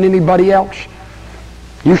longer than anybody else,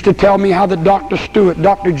 used to tell me how that Dr. Stewart,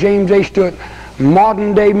 Dr. James A. Stewart,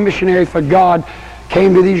 modern-day missionary for God,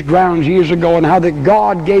 came to these grounds years ago, and how that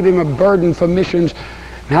God gave him a burden for missions,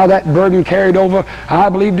 and how that burden carried over, I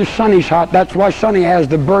believe, to Sonny's heart. That's why Sonny has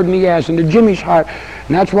the burden he has, and to Jimmy's heart,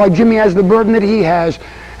 and that's why Jimmy has the burden that he has.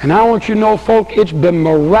 And I want you to know, folk, it's been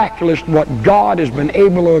miraculous what God has been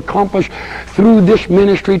able to accomplish through this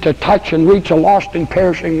ministry to touch and reach a lost and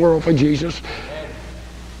perishing world for Jesus.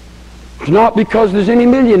 It's not because there's any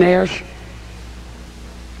millionaires.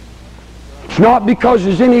 It's not because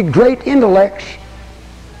there's any great intellects.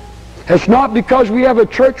 It's not because we have a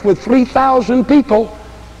church with 3,000 people.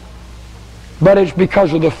 But it's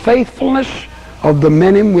because of the faithfulness of the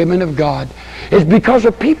men and women of God. It's because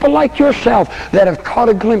of people like yourself that have caught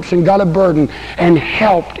a glimpse and got a burden and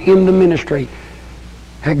helped in the ministry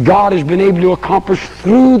that God has been able to accomplish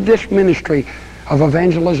through this ministry of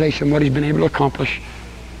evangelization, what He's been able to accomplish.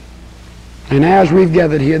 And as we've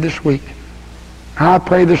gathered here this week, I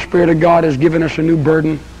pray the Spirit of God has given us a new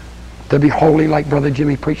burden to be holy like Brother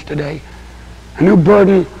Jimmy preached today. A new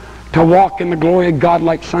burden to walk in the glory of God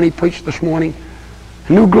like Sonny preached this morning.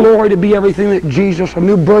 A new glory to be everything that Jesus, a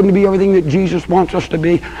new burden to be everything that Jesus wants us to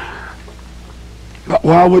be. But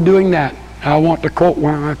while we're doing that, I want to quote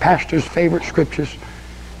one of my pastor's favorite scriptures.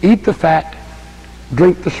 Eat the fat,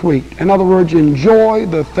 drink the sweet. In other words, enjoy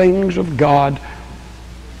the things of God,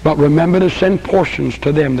 but remember to send portions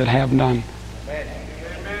to them that have none.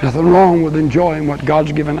 Nothing wrong with enjoying what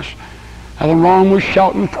God's given us. Nothing wrong with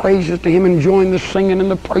shouting praises to Him, enjoying the singing and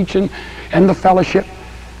the preaching and the fellowship.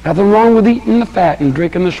 Nothing wrong with eating the fat and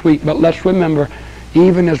drinking the sweet. But let's remember,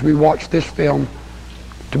 even as we watch this film,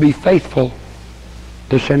 to be faithful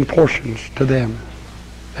to send portions to them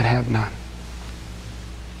that have none.